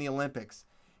happened in the Olympics,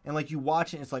 and like you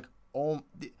watch it and it's like, oh,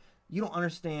 you don't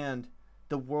understand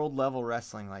the world level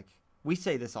wrestling. Like, we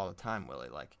say this all the time, Willie,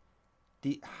 like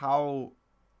how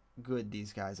good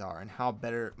these guys are and how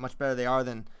much better they are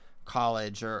than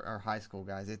college or high school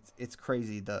guys. It's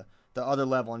crazy the other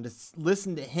level, and just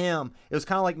listen to him. It was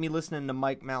kind of like me listening to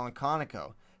Mike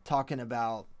Malanconico talking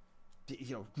about,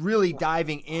 really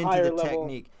diving into Higher the level.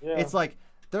 technique. Yeah. It's like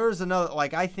there's another,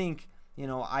 like, I think,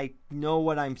 I know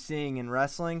what I'm seeing in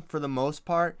wrestling for the most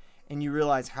part, and you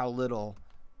realize how little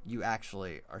you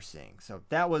actually are seeing. So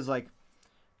that was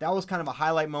kind of a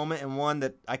highlight moment, and one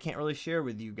that I can't really share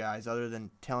with you guys other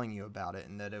than telling you about it,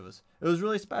 and that it was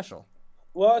really special.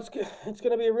 Well, it's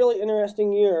going to be a really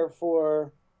interesting year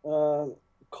for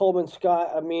Coleman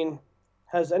Scott. I mean,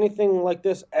 has anything like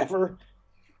this ever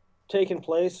taken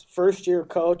place? First year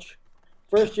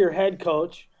head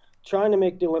coach, trying to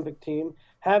make the Olympic team,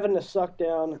 having to suck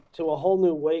down to a whole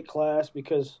new weight class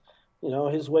because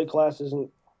his weight class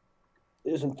isn't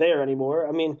there anymore.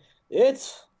 I mean,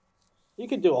 you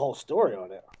could do a whole story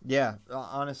on it. Yeah,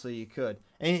 honestly, you could.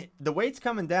 And the weight's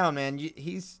coming down, man.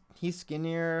 He's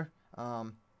skinnier.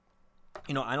 I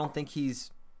don't think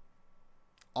he's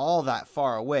all that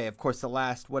far away. Of course, the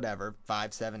last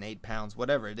 5, 7, 8 pounds,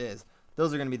 whatever it is,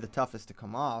 those are going to be the toughest to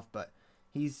come off. But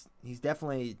he's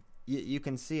definitely, you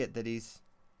can see it that he's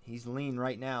lean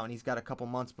right now, and he's got a couple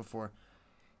months before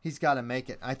he's got to make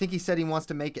it. I think he said he wants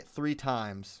to make it 3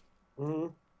 times. Mm-hmm.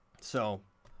 So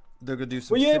they're gonna do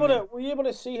some. Were you able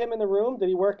to see him in the room? Did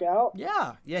he work out?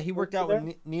 Yeah, he worked out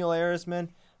with Neil Arisman.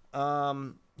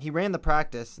 He ran the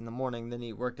practice in the morning, then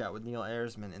he worked out with Neil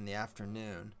Arisman in the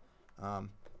afternoon.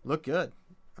 Looked good.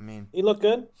 I mean, he looked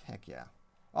good. Heck yeah.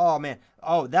 Oh man.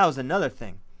 Oh, that was another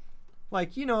thing.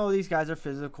 Like, these guys are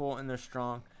physical and they're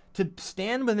strong. To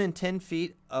stand within 10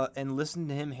 feet and listen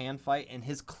to him hand fight and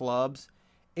his clubs,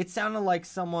 it sounded like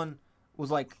someone was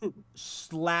like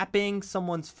slapping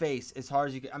someone's face as hard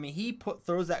as you could. I mean, he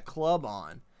throws that club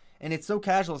on, and it's so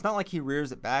casual. It's not like he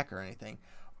rears it back or anything.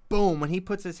 Boom! When he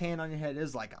puts his hand on your head, it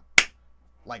is like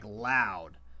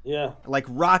loud. Yeah. Like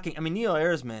rocking. I mean, Neil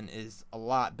Arisman is a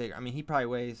lot bigger. I mean, he probably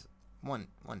weighs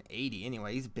 180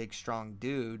 anyway. He's a big, strong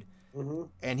dude,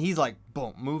 and he's like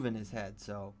boom, moving his head.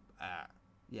 So,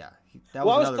 yeah. I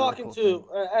was talking to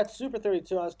at Super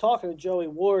 32. I was talking to Joey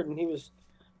Ward, and he was,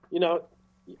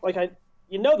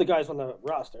 the guys on the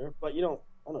roster, but you don't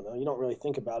really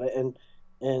think about it. And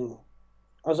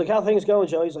I was like, how are things going,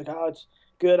 Joe? He's like, oh, it's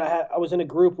good. I was in a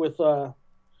group with, and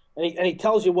he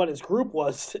tells you what his group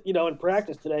was, in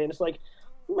practice today. And it's like,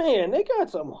 man, they got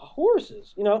some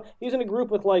horses. He's in a group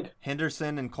with like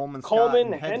Henderson and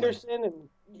Coleman, Henderson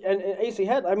and AC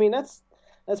Head. I mean, that's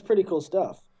pretty cool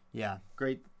stuff. Yeah,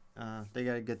 great. They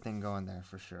got a good thing going there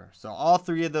for sure. So all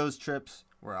 3 of those trips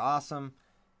were awesome.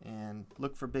 And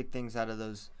look for big things out of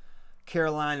those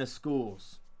Carolina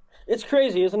schools. It's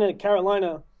crazy, isn't it?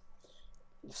 Carolina,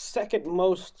 second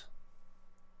most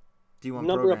D1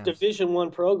 number programs. of Division I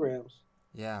programs.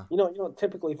 Yeah. You don't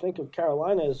typically think of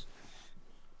Carolina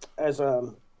as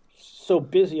so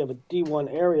busy of a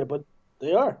D1 area, but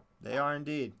they are. They are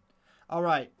indeed. All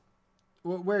right.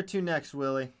 Where to next,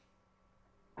 Willie?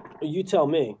 You tell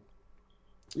me.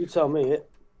 You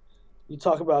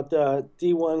talk about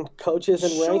D1 coaches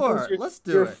and rankings. Sure, let's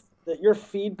do it. Your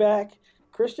feedback.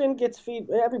 Christian gets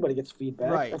feedback. Everybody gets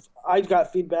feedback. Right. I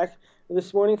got feedback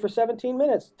this morning for 17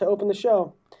 minutes to open the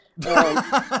show.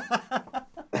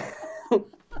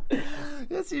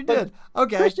 Yes, you did.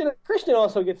 Okay. Christian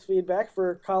also gets feedback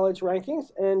for college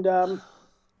rankings, and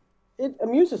it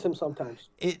amuses him sometimes.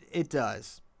 It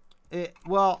does.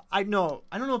 Well, I don't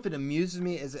know if it amuses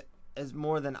me as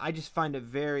more than I just find it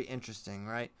very interesting,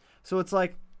 right? So it's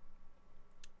like,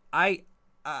 I'm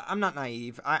not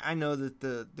naive. I know that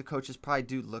the coaches probably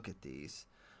do look at these,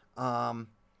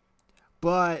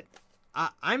 but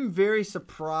I'm very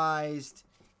surprised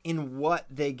in what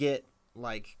they get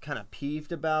like kind of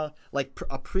peeved about. Like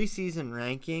a preseason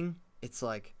ranking, it's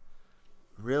like,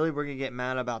 really, we're gonna get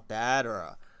mad about that?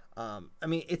 Or I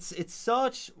mean, it's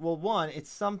such, well, one,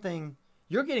 it's something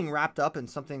you're getting wrapped up in,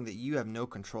 something that you have no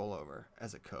control over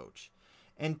as a coach,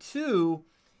 and 2,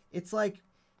 it's like,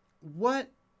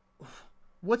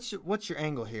 what's your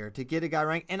angle here to get a guy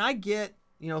ranked? And I get,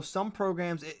 some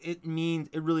programs it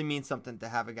really means something to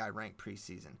have a guy ranked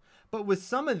preseason, but with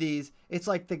some of these, it's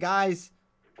like the guy's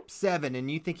 7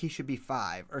 and you think he should be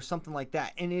 5 or something like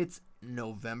that, and it's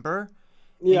November.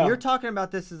 Yeah. And you're talking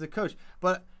about this as a coach,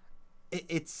 but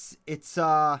it's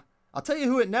I'll tell you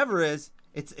who it never is.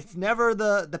 It's never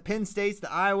the Penn States, the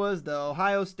Iowas, the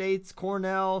Ohio States,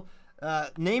 Cornell.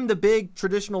 Name the big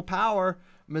traditional power,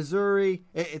 Missouri.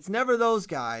 It's never those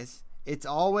guys. It's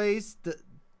always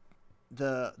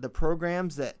the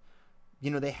programs that,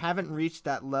 they haven't reached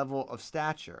that level of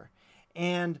stature,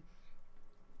 and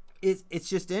it's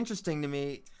just interesting to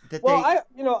me that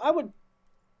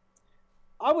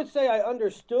I would say I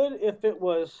understood if it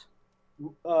was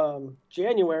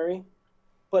January,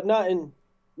 but not in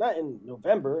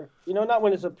November. Not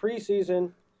when it's a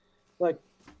preseason. Like,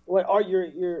 what are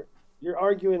you're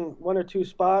arguing one or two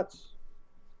spots?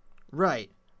 Right,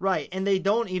 and they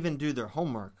don't even do their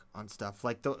homework on stuff.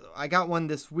 Like I got one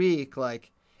this week.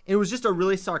 Like it was just a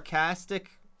really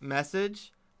sarcastic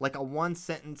message, like a one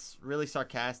sentence, really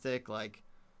sarcastic. Like,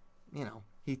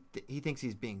 he thinks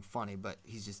he's being funny, but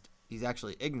he's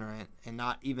actually ignorant and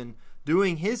not even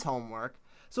doing his homework.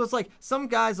 So it's like some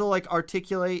guys will like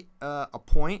articulate a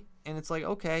point, and it's like,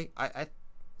 okay,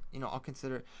 I'll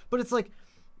consider it. But it's like,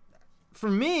 for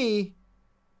me,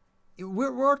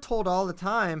 we're told all the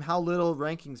time how little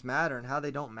rankings matter and how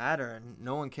they don't matter, and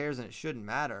no one cares and it shouldn't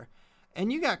matter.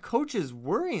 And you got coaches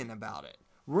worrying about it,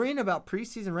 worrying about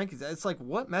preseason rankings. It's like,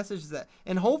 what message is that?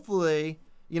 And hopefully,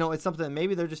 it's something that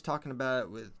maybe they're just talking about it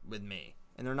with me,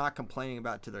 and they're not complaining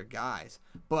about it to their guys.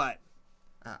 But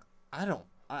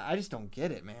I just don't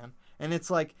get it, man. And it's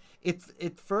like,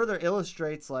 it further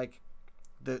illustrates like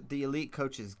the elite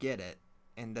coaches get it,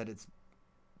 and that it's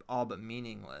all but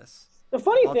meaningless. The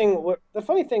funny thing,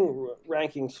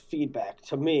 rankings feedback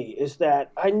to me is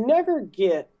that I never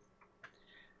get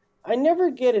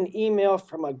an email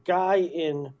from a guy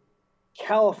in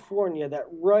California that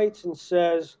writes and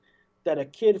says that a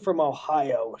kid from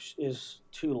Ohio is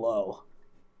too low.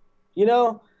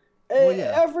 Well,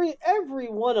 yeah. Every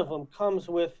one of them comes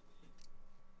with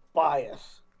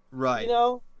bias. Right.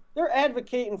 They're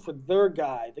advocating for their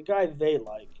guy, the guy they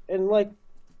like. And like,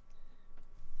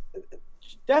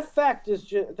 that fact is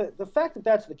just the fact that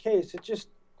that's the case. It's just,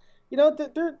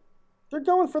 they're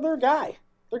going for their guy.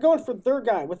 They're going for their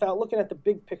guy without looking at the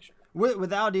big picture.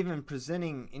 Without even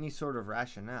presenting any sort of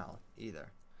rationale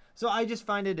either. So I just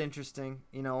find it interesting,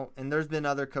 and there's been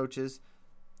other coaches,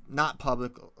 not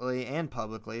publicly and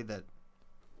publicly, that,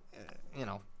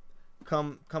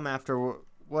 come after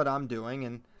what I'm doing,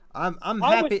 and I'm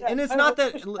happy. And it's not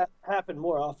that happen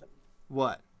more often.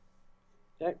 What?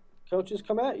 That coaches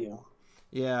come at you.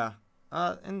 Yeah,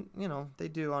 and they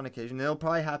do on occasion. It'll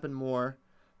probably happen more,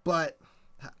 but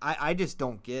I just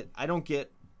don't get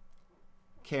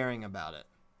caring about it.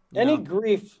 Any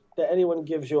grief that anyone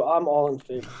gives you, I'm all in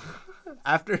favor.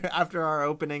 after our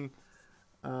opening,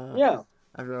 yeah.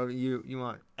 After you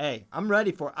want, hey, I'm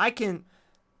ready for it.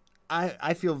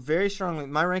 I feel very strongly.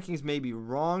 My rankings may be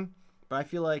wrong, but I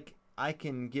feel like I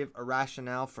can give a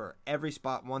rationale for every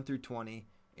spot 1 through 20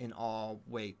 in all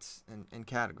weights and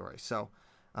categories. So,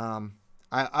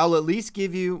 I'll at least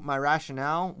give you my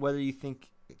rationale. Whether you think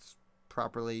it's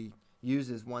properly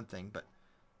used is one thing, but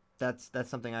that's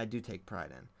something I do take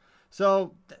pride in.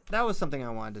 So that was something I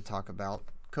wanted to talk about.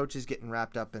 Coaches getting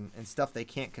wrapped up in stuff they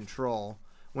can't control,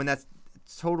 when that's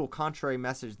total contrary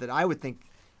message that I would think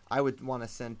I would want to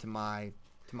send to my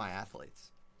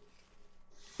athletes.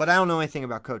 But I don't know anything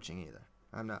about coaching either.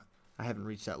 I haven't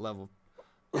reached that level.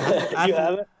 You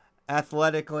haven't?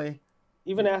 Athletically.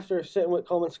 Even after sitting with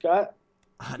Coleman Scott?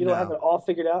 You don't have it all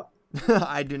figured out?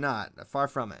 I do not. Far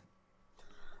from it.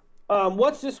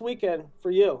 What's this weekend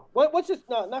for you? What's this,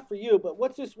 not for you, but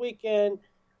what's this weekend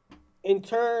in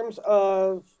terms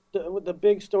of the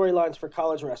big storylines for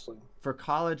college wrestling? For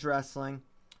college wrestling,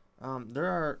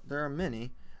 there are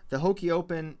many. The Hokie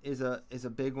Open is a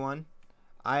big one.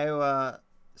 Iowa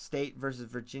State versus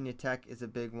Virginia Tech is a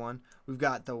big one. We've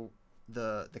got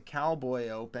the Cowboy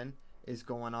Open is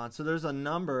going on. So there's a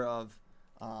number of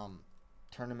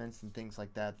tournaments and things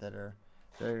like that are.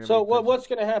 So what's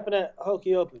going to happen at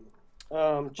Hokie Open?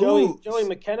 Joey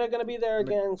McKenna going to be there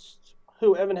against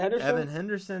who? Evan Henderson? Evan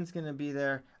Henderson's going to be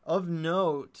there. Of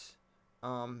note,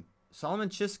 Solomon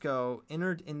Chisco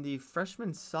entered in the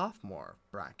freshman-sophomore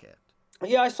bracket.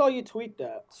 Yeah, I saw you tweet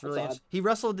that. It's really interesting. He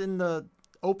wrestled in the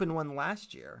Open one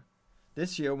last year.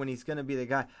 This year, when he's going to be the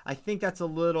guy, I think that's a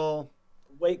little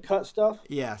weight cut stuff.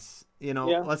 Yes,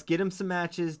 let's get him some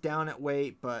matches down at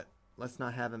weight, but let's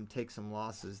not have him take some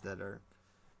losses that are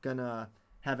gonna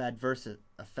have adverse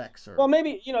effects. Well,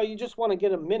 maybe you just want to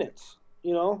get him minutes.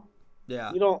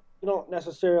 Yeah. You don't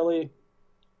necessarily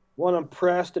want him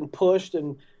pressed and pushed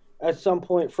and at some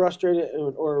point frustrated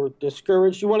or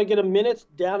discouraged. You want to get him minutes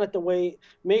down at the weight,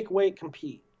 make weight,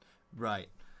 compete. Right.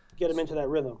 Get him into that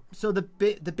rhythm. So the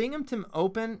Binghamton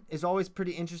Open is always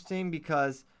pretty interesting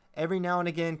because every now and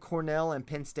again Cornell and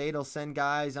Penn State will send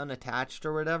guys unattached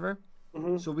or whatever.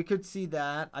 Mm-hmm. So we could see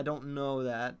that. I don't know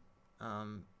that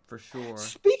for sure.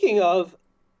 Speaking of,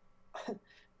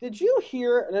 did you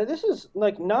hear? Now this is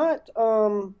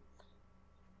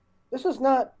this is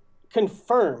not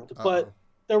confirmed, but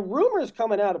the rumors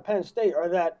coming out of Penn State are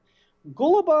that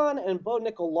Gulabon and Bo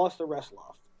Nickel lost the wrestle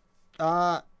off.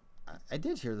 I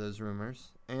did hear those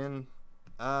rumors, and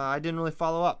I didn't really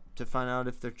follow up to find out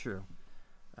if they're true.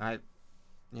 I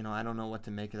don't know what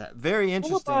to make of that. Very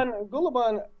interesting.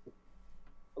 Gulabon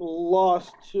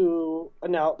lost to,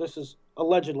 now this is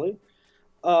allegedly,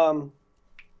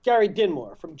 Gary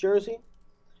Dinmore from Jersey.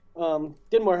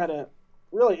 Dinmore had a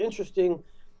really interesting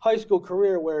high school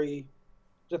career where he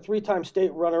was a 3-time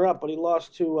state runner-up, but he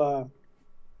lost to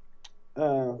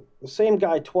the same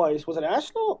guy twice. Was it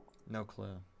Ashnault? No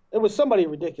clue. It was somebody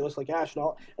ridiculous like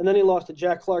Ashnault, and then he lost to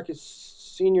Jack Clark his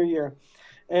senior year,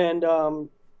 and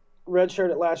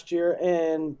redshirted last year,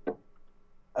 and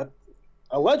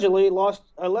allegedly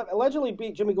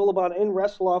beat Jimmy Gulabon in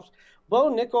wrestle-offs. Bo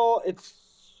Nickel,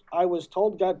 I was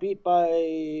told, got beat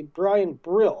by Brian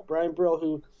Brill. Brian Brill,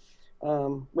 who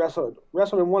wrestled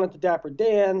and won at the Dapper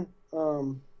Dan,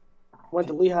 went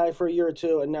to Lehigh for a year or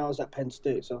two, and now is at Penn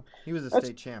State. So he was a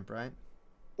state champ, right?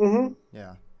 Mm-hmm.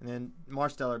 Yeah, and then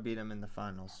Marsteller beat him in the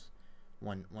finals,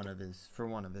 one of his 4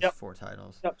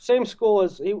 titles. Yep. Same school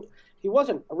as he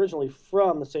wasn't originally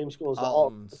from the same school as the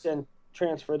Alton, but then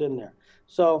transferred in there.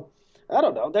 So I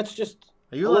don't know. That's just.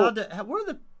 Are you allowed to? What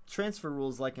are the transfer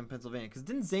rules like in Pennsylvania? Because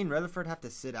didn't Zane Rutherford have to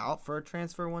sit out for a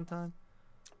transfer one time?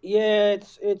 Yeah,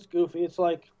 it's goofy. It's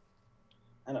like,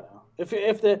 I don't know. If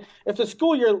the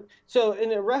school so in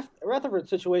the Rutherford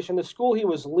situation, the school he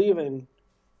was leaving,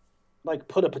 like,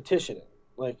 put a petition in.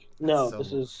 Like,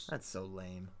 that's so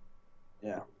lame.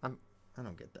 Yeah, I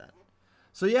don't get that.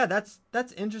 So yeah, that's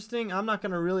interesting. I'm not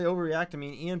gonna really overreact. I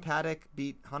mean, Ian Paddock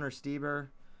beat Hunter Stieber.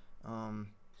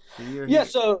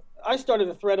 So I started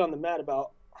a thread on the mat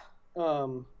about,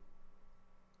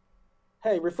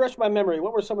 hey, refresh my memory.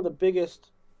 What were some of the biggest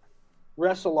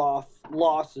wrestle-off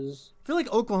losses? I feel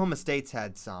like Oklahoma State's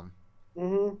had some.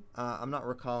 Mm-hmm. I'm not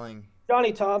recalling.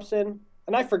 Johnny Thompson,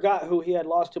 and I forgot who he had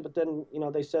lost to, but then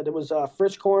they said it was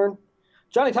Frischkorn.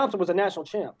 Johnny Thompson was a national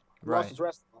champ. Right. Lost his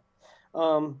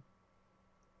wrestling.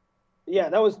 Yeah,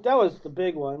 that was the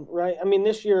big one, right? I mean,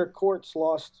 this year Courts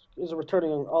is a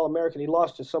returning All-American. He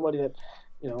lost to somebody that,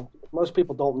 most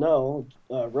people don't know,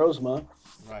 Rosema.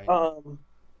 Right.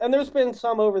 And there's been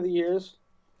some over the years,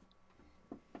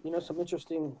 some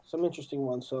interesting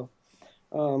ones. So,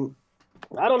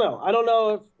 I don't know. I don't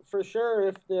know if for sure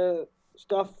if the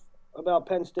stuff about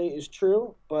Penn State is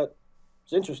true, but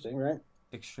it's interesting, right?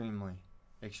 Extremely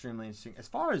interesting. As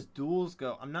far as duels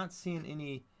go, I'm not seeing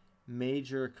any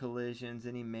major collisions,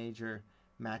 any major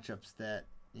matchups that,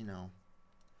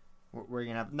 we're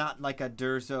going to have. Not like a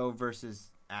Durzo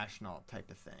versus Ashnault type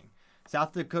of thing.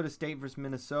 South Dakota State versus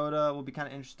Minnesota will be kind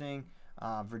of interesting.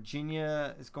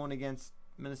 Virginia is going against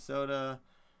Minnesota.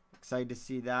 Excited to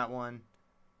see that one.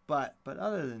 But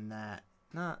other than that,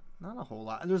 not a whole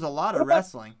lot. There's a lot of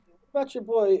wrestling. What about your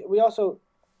boy? We also,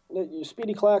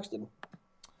 Speedy Claxton.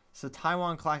 So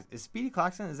Taiwan Claxton. Is Speedy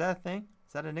Claxton, is that a thing?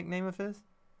 Is that a nickname of his?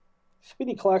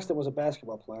 Speedy Claxton was a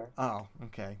basketball player. Oh,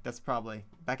 okay. That's probably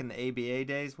back in the ABA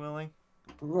days, Willie?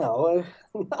 No.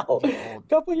 A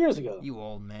couple of years ago. You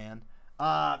old man.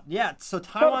 Yeah, so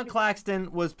Taiwan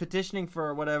Claxton was petitioning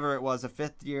for whatever it was, a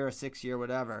 5th year, a 6th year,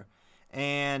 whatever.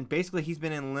 And basically he's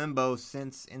been in limbo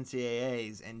since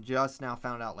NCAAs and just now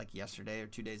found out like yesterday or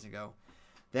 2 days ago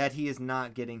that he is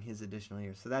not getting his additional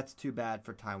year. So that's too bad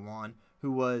for Taiwan,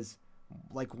 who was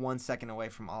like 1 second away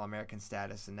from All-American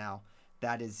status, and now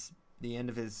that is the end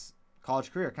of his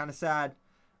college career. Kind of sad.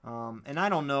 And I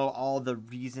don't know all the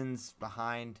reasons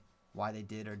behind why they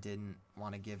did or didn't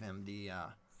want to give him the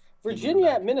Virginia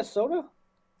at Minnesota?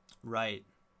 Right.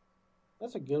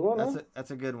 That's a good one. That's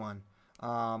a good one.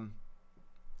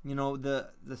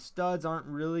 The studs aren't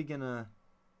really going to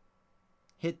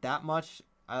hit that much.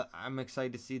 I'm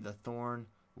excited to see the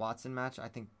Thorne-Watson match. I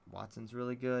think Watson's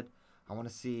really good. I want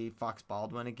to see Fox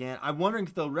Baldwin again. I'm wondering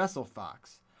if they'll wrestle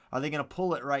Fox. Are they going to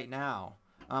pull it right now?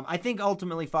 I think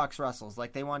ultimately Fox wrestles.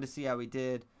 Like, they wanted to see how he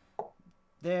did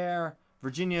there.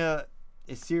 Virginia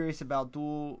is serious about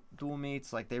dual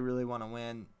meets. Like, they really want to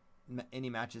win any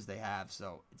matches they have.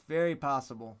 So it's very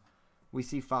possible we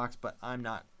see Fox, but I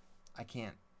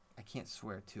can't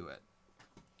swear to it.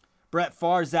 Brett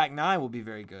Favre, Zach Nye will be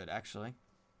very good, actually.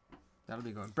 That'll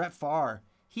be good. Brett Favre,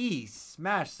 he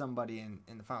smashed somebody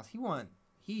in the finals.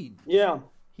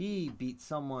 He beat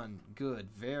someone good,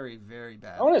 very, very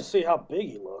bad. I want to see how big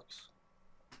he looks.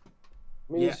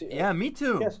 Me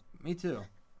too. Me too.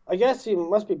 I guess he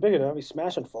must be big enough. He's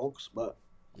smashing folks, but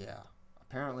yeah,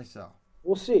 apparently so.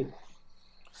 We'll see.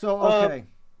 So okay.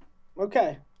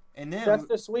 Okay. And then that's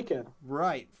this weekend,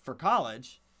 right? For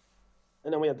college.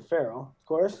 And then we have the Farrell, of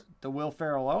course. The Will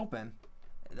Ferrell Open,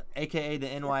 aka the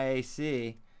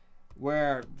NYAC.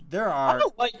 where there are.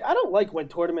 I don't like when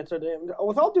tournaments are named.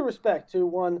 With all due respect to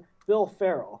one Bill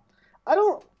Farrell, I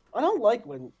don't like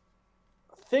when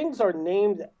things are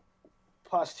named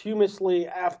posthumously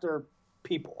after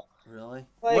people. Really?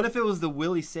 Like, what if it was the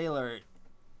Willie Saylor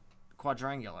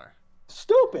quadrangular?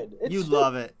 Stupid. You'd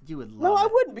love it. You would love it. No, I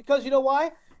wouldn't, because you know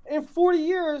why? In 40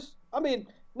 years, I mean,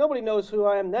 nobody knows who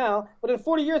I am now, but in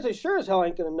 40 years, they sure as hell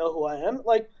ain't gonna know who I am.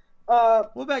 Like,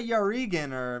 what about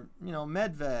Yarrigan or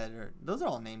Medved? Or those are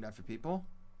all named after people.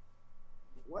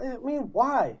 I mean,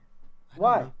 why?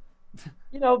 Why?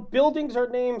 Buildings are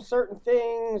named certain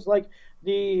things, like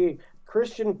the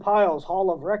Christian Piles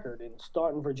Hall of Record in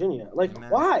Staunton, Virginia. Like, Amen.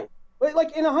 Why?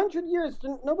 Like, in 100 years,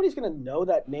 nobody's gonna know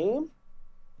that name.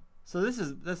 So that's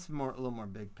a little more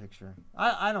big picture.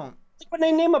 I don't. When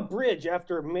they name a bridge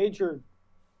after Major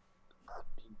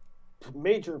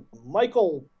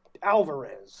Michael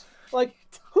Alvarez, like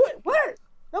who? What?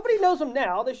 Nobody knows him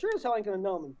now. They sure as hell ain't gonna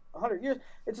know him in 100 years.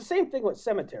 It's the same thing with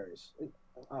cemeteries.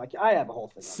 I have a whole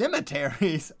thing.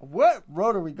 Cemeteries? What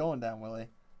road are we going down, Willie?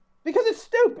 Because it's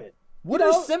stupid. What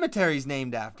are cemeteries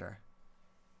named after?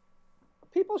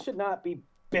 People should not be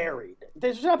buried.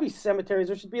 There should not be cemeteries.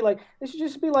 They should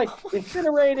just be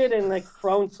incinerated and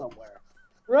thrown somewhere,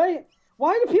 right?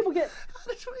 Why do people get?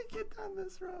 How did we get down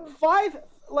this road?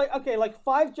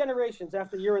 5 generations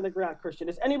after you're in the ground, Christian,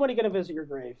 is anybody going to visit your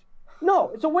grave? No,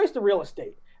 it's a waste of real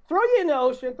estate. Throw you in the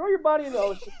ocean. Throw your body in the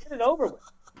ocean. Get it over with.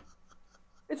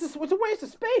 It's a waste of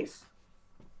space.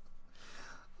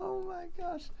 Oh my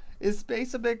gosh, is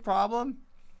space a big problem?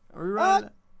 Are we running?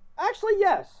 Actually,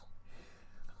 yes.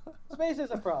 Space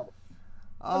is a problem.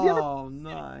 Oh,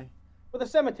 no. With a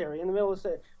cemetery in the middle of the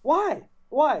city. Why?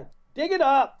 Dig it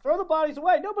up. Throw the bodies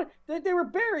away. Nobody. They were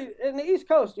buried in the East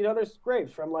Coast. There's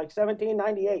graves from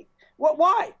 1798. What?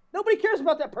 Why? Nobody cares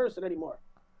about that person anymore.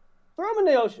 Throw them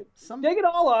in the ocean. Dig it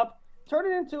all up.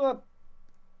 Turn it into a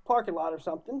parking lot or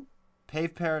something.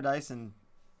 Pave paradise and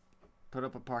put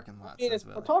up a parking lot.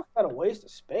 We're talking about a waste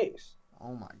of space.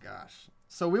 Oh, my gosh.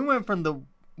 So we went from the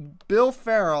Bill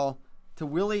Farrell to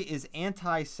Willie is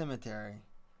anti-cemetery.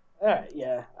 All right,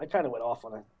 yeah. I kind of went off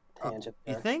on a tangent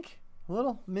there. You think? A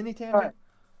little mini tangent? All right.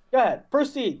 Go ahead.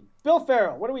 Proceed. Bill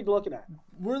Farrell, what are we looking at?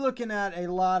 We're looking at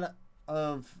a lot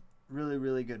of really,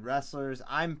 really good wrestlers.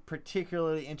 I'm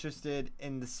particularly interested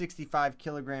in the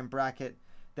 65-kilogram bracket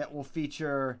that will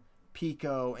feature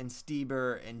Pico and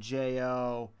Stieber and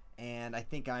J.O., and I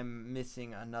think I'm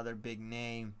missing another big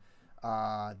name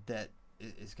that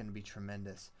is going to be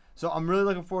tremendous. So I'm really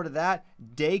looking forward to that.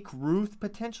 Dake Ruth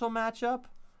potential matchup.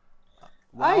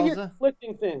 I hear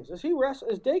conflicting things. Is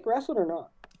Dake wrestling or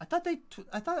not? I thought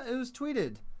it was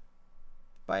tweeted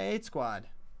by 8 Squad.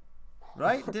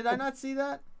 Right? Did I not see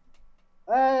that?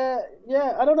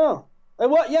 Yeah, I don't know.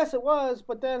 Yes, it was,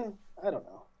 but then I don't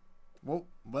know. Well,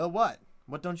 what?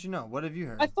 What don't you know? What have you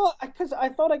heard? I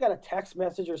thought I got a text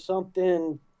message or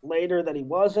something later that he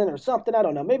wasn't or something. I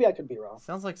don't know. Maybe I could be wrong.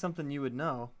 Sounds like something you would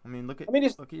know. I mean, look at your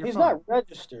he's phone. Not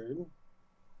registered.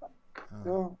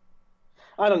 Well,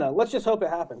 I don't know. Let's just hope it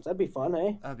happens. That'd be fun,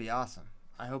 eh? That'd be awesome.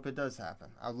 I hope it does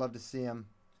happen. I'd love to see him.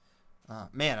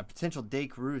 Man, a potential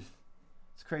Dake Ruth.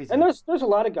 It's crazy. And there's a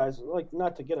lot of guys,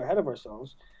 not to get ahead of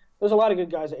ourselves. There's a lot of good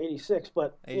guys at 86,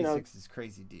 but 86 is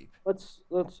crazy deep.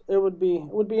 It would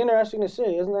be interesting to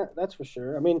see, isn't that? That's for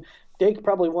sure. I mean, Dake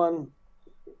probably won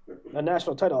a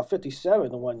national title at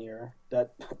 57 the one year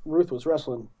that Ruth was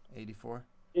wrestling. 84.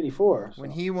 84. So. When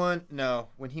he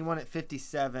won at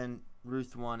 57,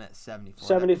 Ruth won at 74.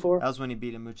 74. That was when he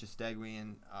beat Amucha Stegui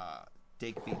and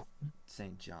Dake beat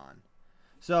St. John.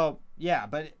 So yeah,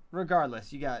 but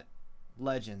regardless, you got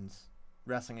legends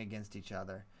wrestling against each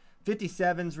other.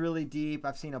 57's really deep.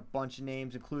 I've seen a bunch of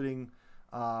names, including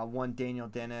one Daniel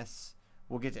Dennis.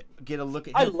 We'll get a look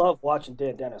at him. I love watching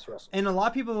Dan Dennis wrestle. And a lot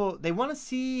of people, they want to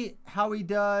see how he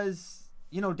does,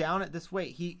 down at this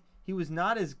weight. He was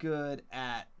not as good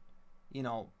at,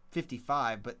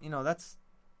 55, but there's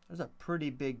a pretty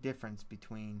big difference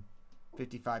between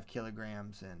 55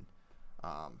 kilograms and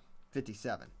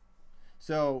 57.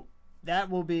 So that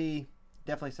will be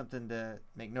definitely something to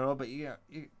make note of. But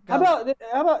how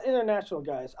about international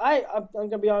guys? I'm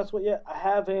gonna be honest with you. I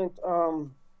haven't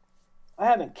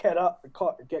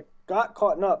got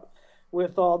caught up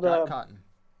with all the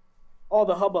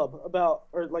hubbub about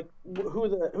who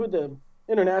the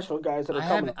international guys that are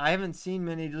coming. I haven't seen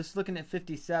many. Just looking at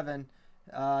 57,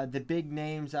 the big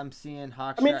names I'm seeing.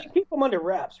 Hawkshot. I mean, you keep them under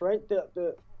wraps, right?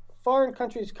 The foreign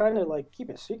countries kind of keep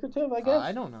it secretive, I guess.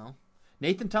 I don't know.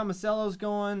 Nathan Tomasello's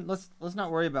going. Let's not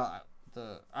worry about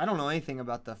I don't know anything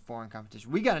about the foreign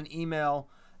competition. We got an email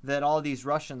that all these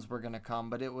Russians were going to come,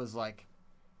 but it was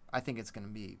I think it's going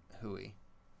to be Hui.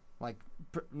 Like,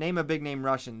 name a big name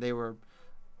Russian. They were.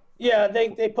 Yeah,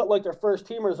 they put like their first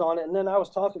teamers on it, and then I was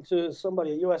talking to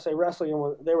somebody at USA Wrestling,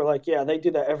 and they were like, "Yeah, they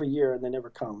do that every year, and they never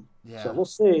come." Yeah. So we'll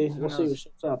see. We'll see what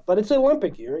shows up. But it's an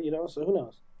Olympic year, so who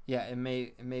knows? Yeah, it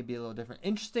may be a little different.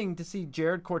 Interesting to see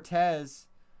Jared Cortez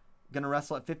going to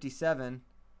wrestle at 57.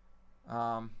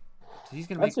 So he's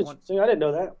going to make one. Interesting. I didn't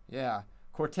know that. Yeah,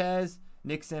 Cortez,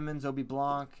 Nick Simmons, Obi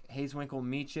Blanc, Hayeswinkle,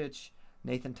 Micic,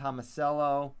 Nathan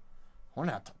Tomasello. Oh,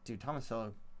 now, dude,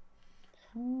 Tomasello.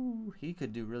 Ooh, he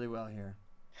could do really well here.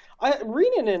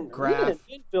 Renan and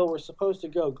Midville were supposed to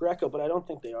go Greco, but I don't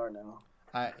think they are now.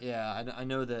 I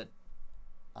know that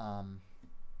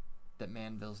that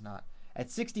Manville's not. At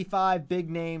 65, big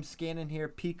names scanning here: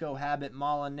 Pico, Habit,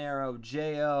 Molinaro,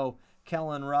 J.O.,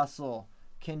 Kellen Russell,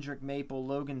 Kendrick Maple,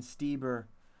 Logan Stieber.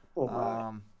 Oh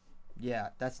my. Yeah,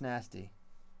 that's nasty.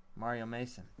 Mario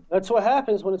Mason. That's what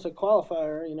happens when it's a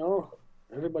qualifier,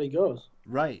 Everybody goes.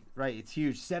 Right. It's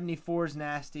huge. 74 is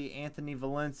nasty. Anthony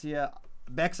Valencia.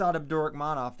 Beksad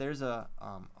Abdurakhmanov. There's a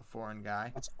foreign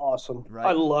guy. That's awesome. Right.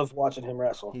 I love watching him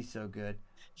wrestle. He's so good.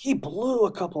 He blew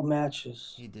a couple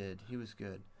matches. He did. He was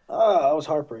good. That was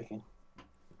heartbreaking.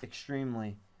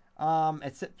 Extremely.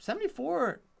 At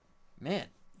 74, man,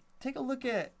 take a look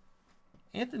at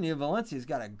Anthony Valencia's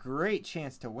got a great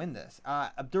chance to win this.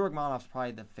 Abdurakhmanov's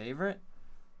probably the favorite,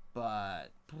 but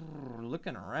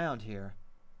looking around here,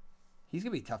 he's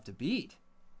going to be tough to beat.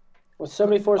 Was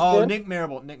 74 spin? Oh, Nick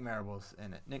Marable's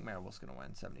in it. Nick Marable's going to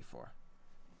win 74.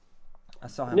 I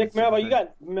saw him. Nick Marable. You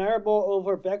got Marable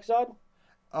over Beksad?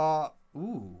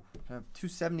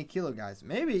 270 kilo guys.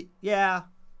 Maybe. Yeah,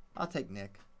 I'll take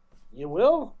Nick. You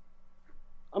will?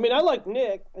 I mean, I like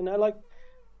Nick, and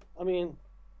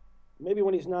maybe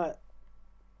when he's not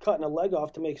cutting a leg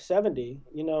off to make 70,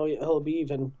 he'll be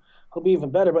even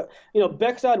better. But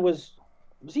Beksad was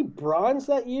he bronze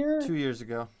that year? 2 years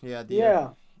ago. Yeah.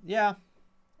 Yeah.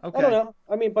 Okay. I don't know.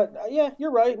 I mean, but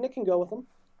you're right. Nick can go with him.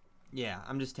 Yeah,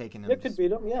 I'm just taking him. Nick could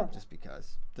beat him. Yeah. Just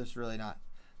because there's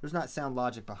not sound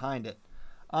logic behind it.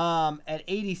 At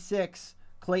 86,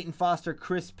 Clayton Foster,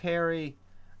 Chris Perry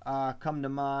come to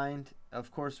mind.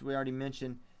 Of course, we already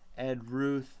mentioned Ed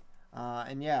Ruth.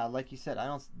 And yeah, like you said,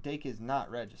 Dake is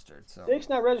not registered. So Dake's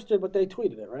not registered, but they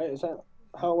tweeted it, right? Is that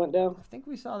how it went down? I think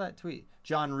we saw that tweet.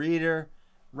 John Reeder,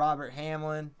 Robert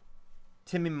Hamlin,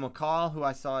 Timmy McCall, who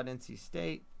I saw at NC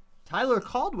State. Tyler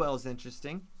Caldwell is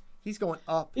interesting. He's going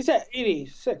up. He's at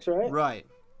 86, right? Right.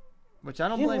 Which I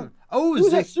don't blame him. Oh, he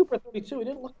was at Super 32. He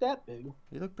didn't look that big.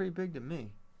 He looked pretty big to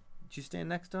me. Did you stand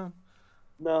next to him?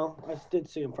 No, I did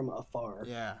see him from afar.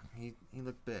 Yeah, he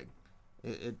looked big.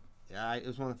 It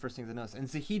was one of the first things I noticed. And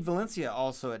Zahid Valencia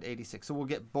also at 86. So we'll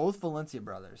get both Valencia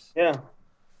brothers. Yeah.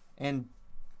 And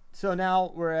so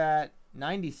now we're at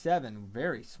 97,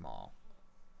 very small.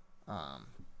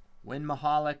 Win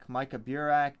Mahalik, Micah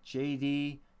Burak,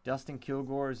 JD, Dustin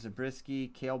Kilgore, Zabriskie,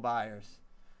 Cale Byers.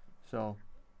 So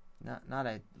not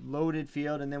a loaded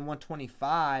field. And then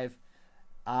 125,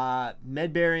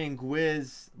 Medberry and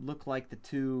Gwiz look like the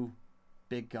two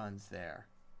big guns there.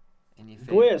 And you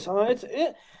Gwiz, huh? So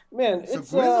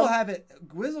Gwiz will have it.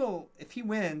 Gwiz will, if he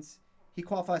wins, he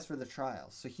qualifies for the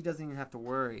trials, so he doesn't even have to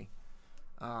worry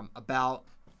about.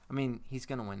 I mean, he's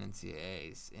going to win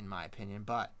NCAAs, in my opinion,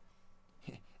 but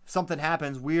if something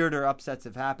happens, weird or upsets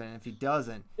have happened, and if he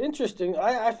doesn't. Interesting.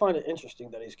 I find it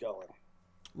interesting that he's going.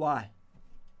 Why?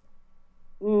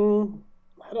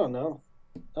 I don't know.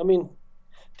 I mean,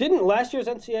 didn't last year's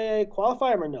NCAA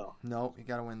qualify him or no? No, you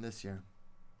got to win this year.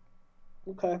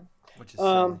 Okay. Which is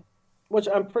which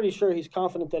I'm pretty sure he's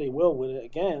confident that he will win it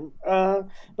again.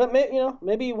 But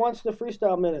maybe he wants the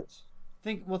freestyle minutes.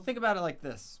 Think about it like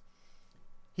this.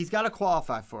 He's got to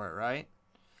qualify for it, right?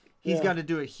 He's got to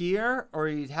do it here, or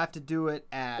he'd have to do it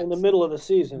in the middle of the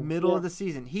season. Middle of the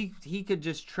season. He could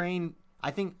just train.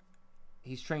 I think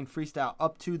he's trained freestyle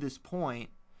up to this point,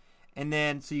 and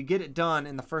then so you get it done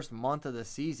in the first month of the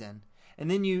season, and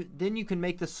then you can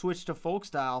make the switch to folk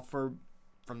style from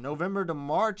November to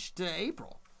March to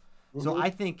April. Mm-hmm. So I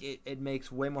think it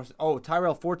makes way more sense. Oh,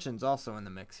 Tyrell Fortune's also in the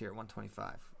mix here at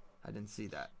 125. I didn't see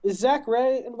that. Is Zach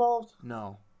Ray involved?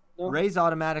 No. Ray's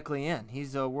automatically in.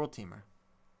 He's a world teamer.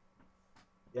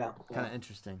 Yeah. Kind of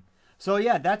interesting. So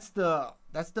yeah, that's the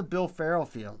Bill Farrell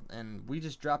field, and we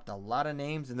just dropped a lot of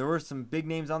names, and there were some big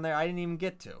names on there I didn't even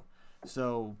get to.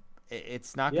 So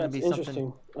it's not going to be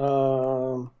interesting.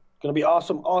 Going to be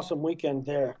awesome weekend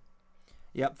there.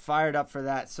 Yep, fired up for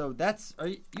that. So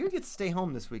you get to stay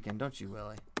home this weekend, don't you,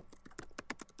 Willie?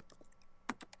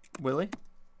 Willie?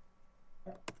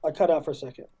 I cut out for a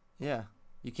second. Yeah.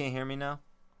 You can't hear me now?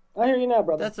 I hear you now,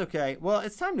 brother. That's okay. Well,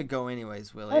 it's time to go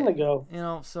anyways, Willie. Time to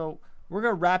go. So we're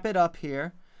going to wrap it up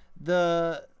here.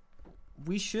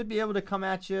 We should be able to come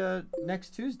at you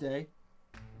next Tuesday.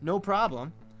 No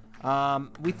problem.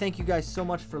 We thank you guys so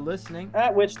much for listening.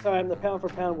 At which time the pound for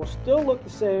pound will still look the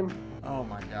same. Oh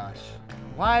my gosh.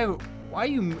 Why are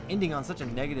you ending on such a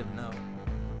negative note?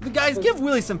 Guys, give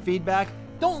Willie some feedback.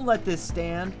 Don't let this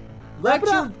stand. Let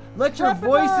your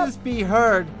voices be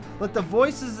heard. Let the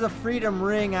voices of freedom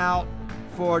ring out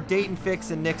for Dayton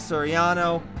Fix and Nick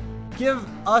Soriano. Give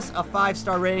us a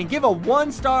 5-star rating. Give a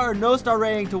 1-star or no-star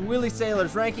rating to Willie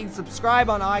Saylor's ranking. Subscribe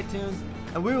on iTunes.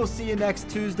 And we will see you next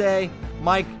Tuesday.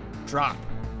 Mic drop.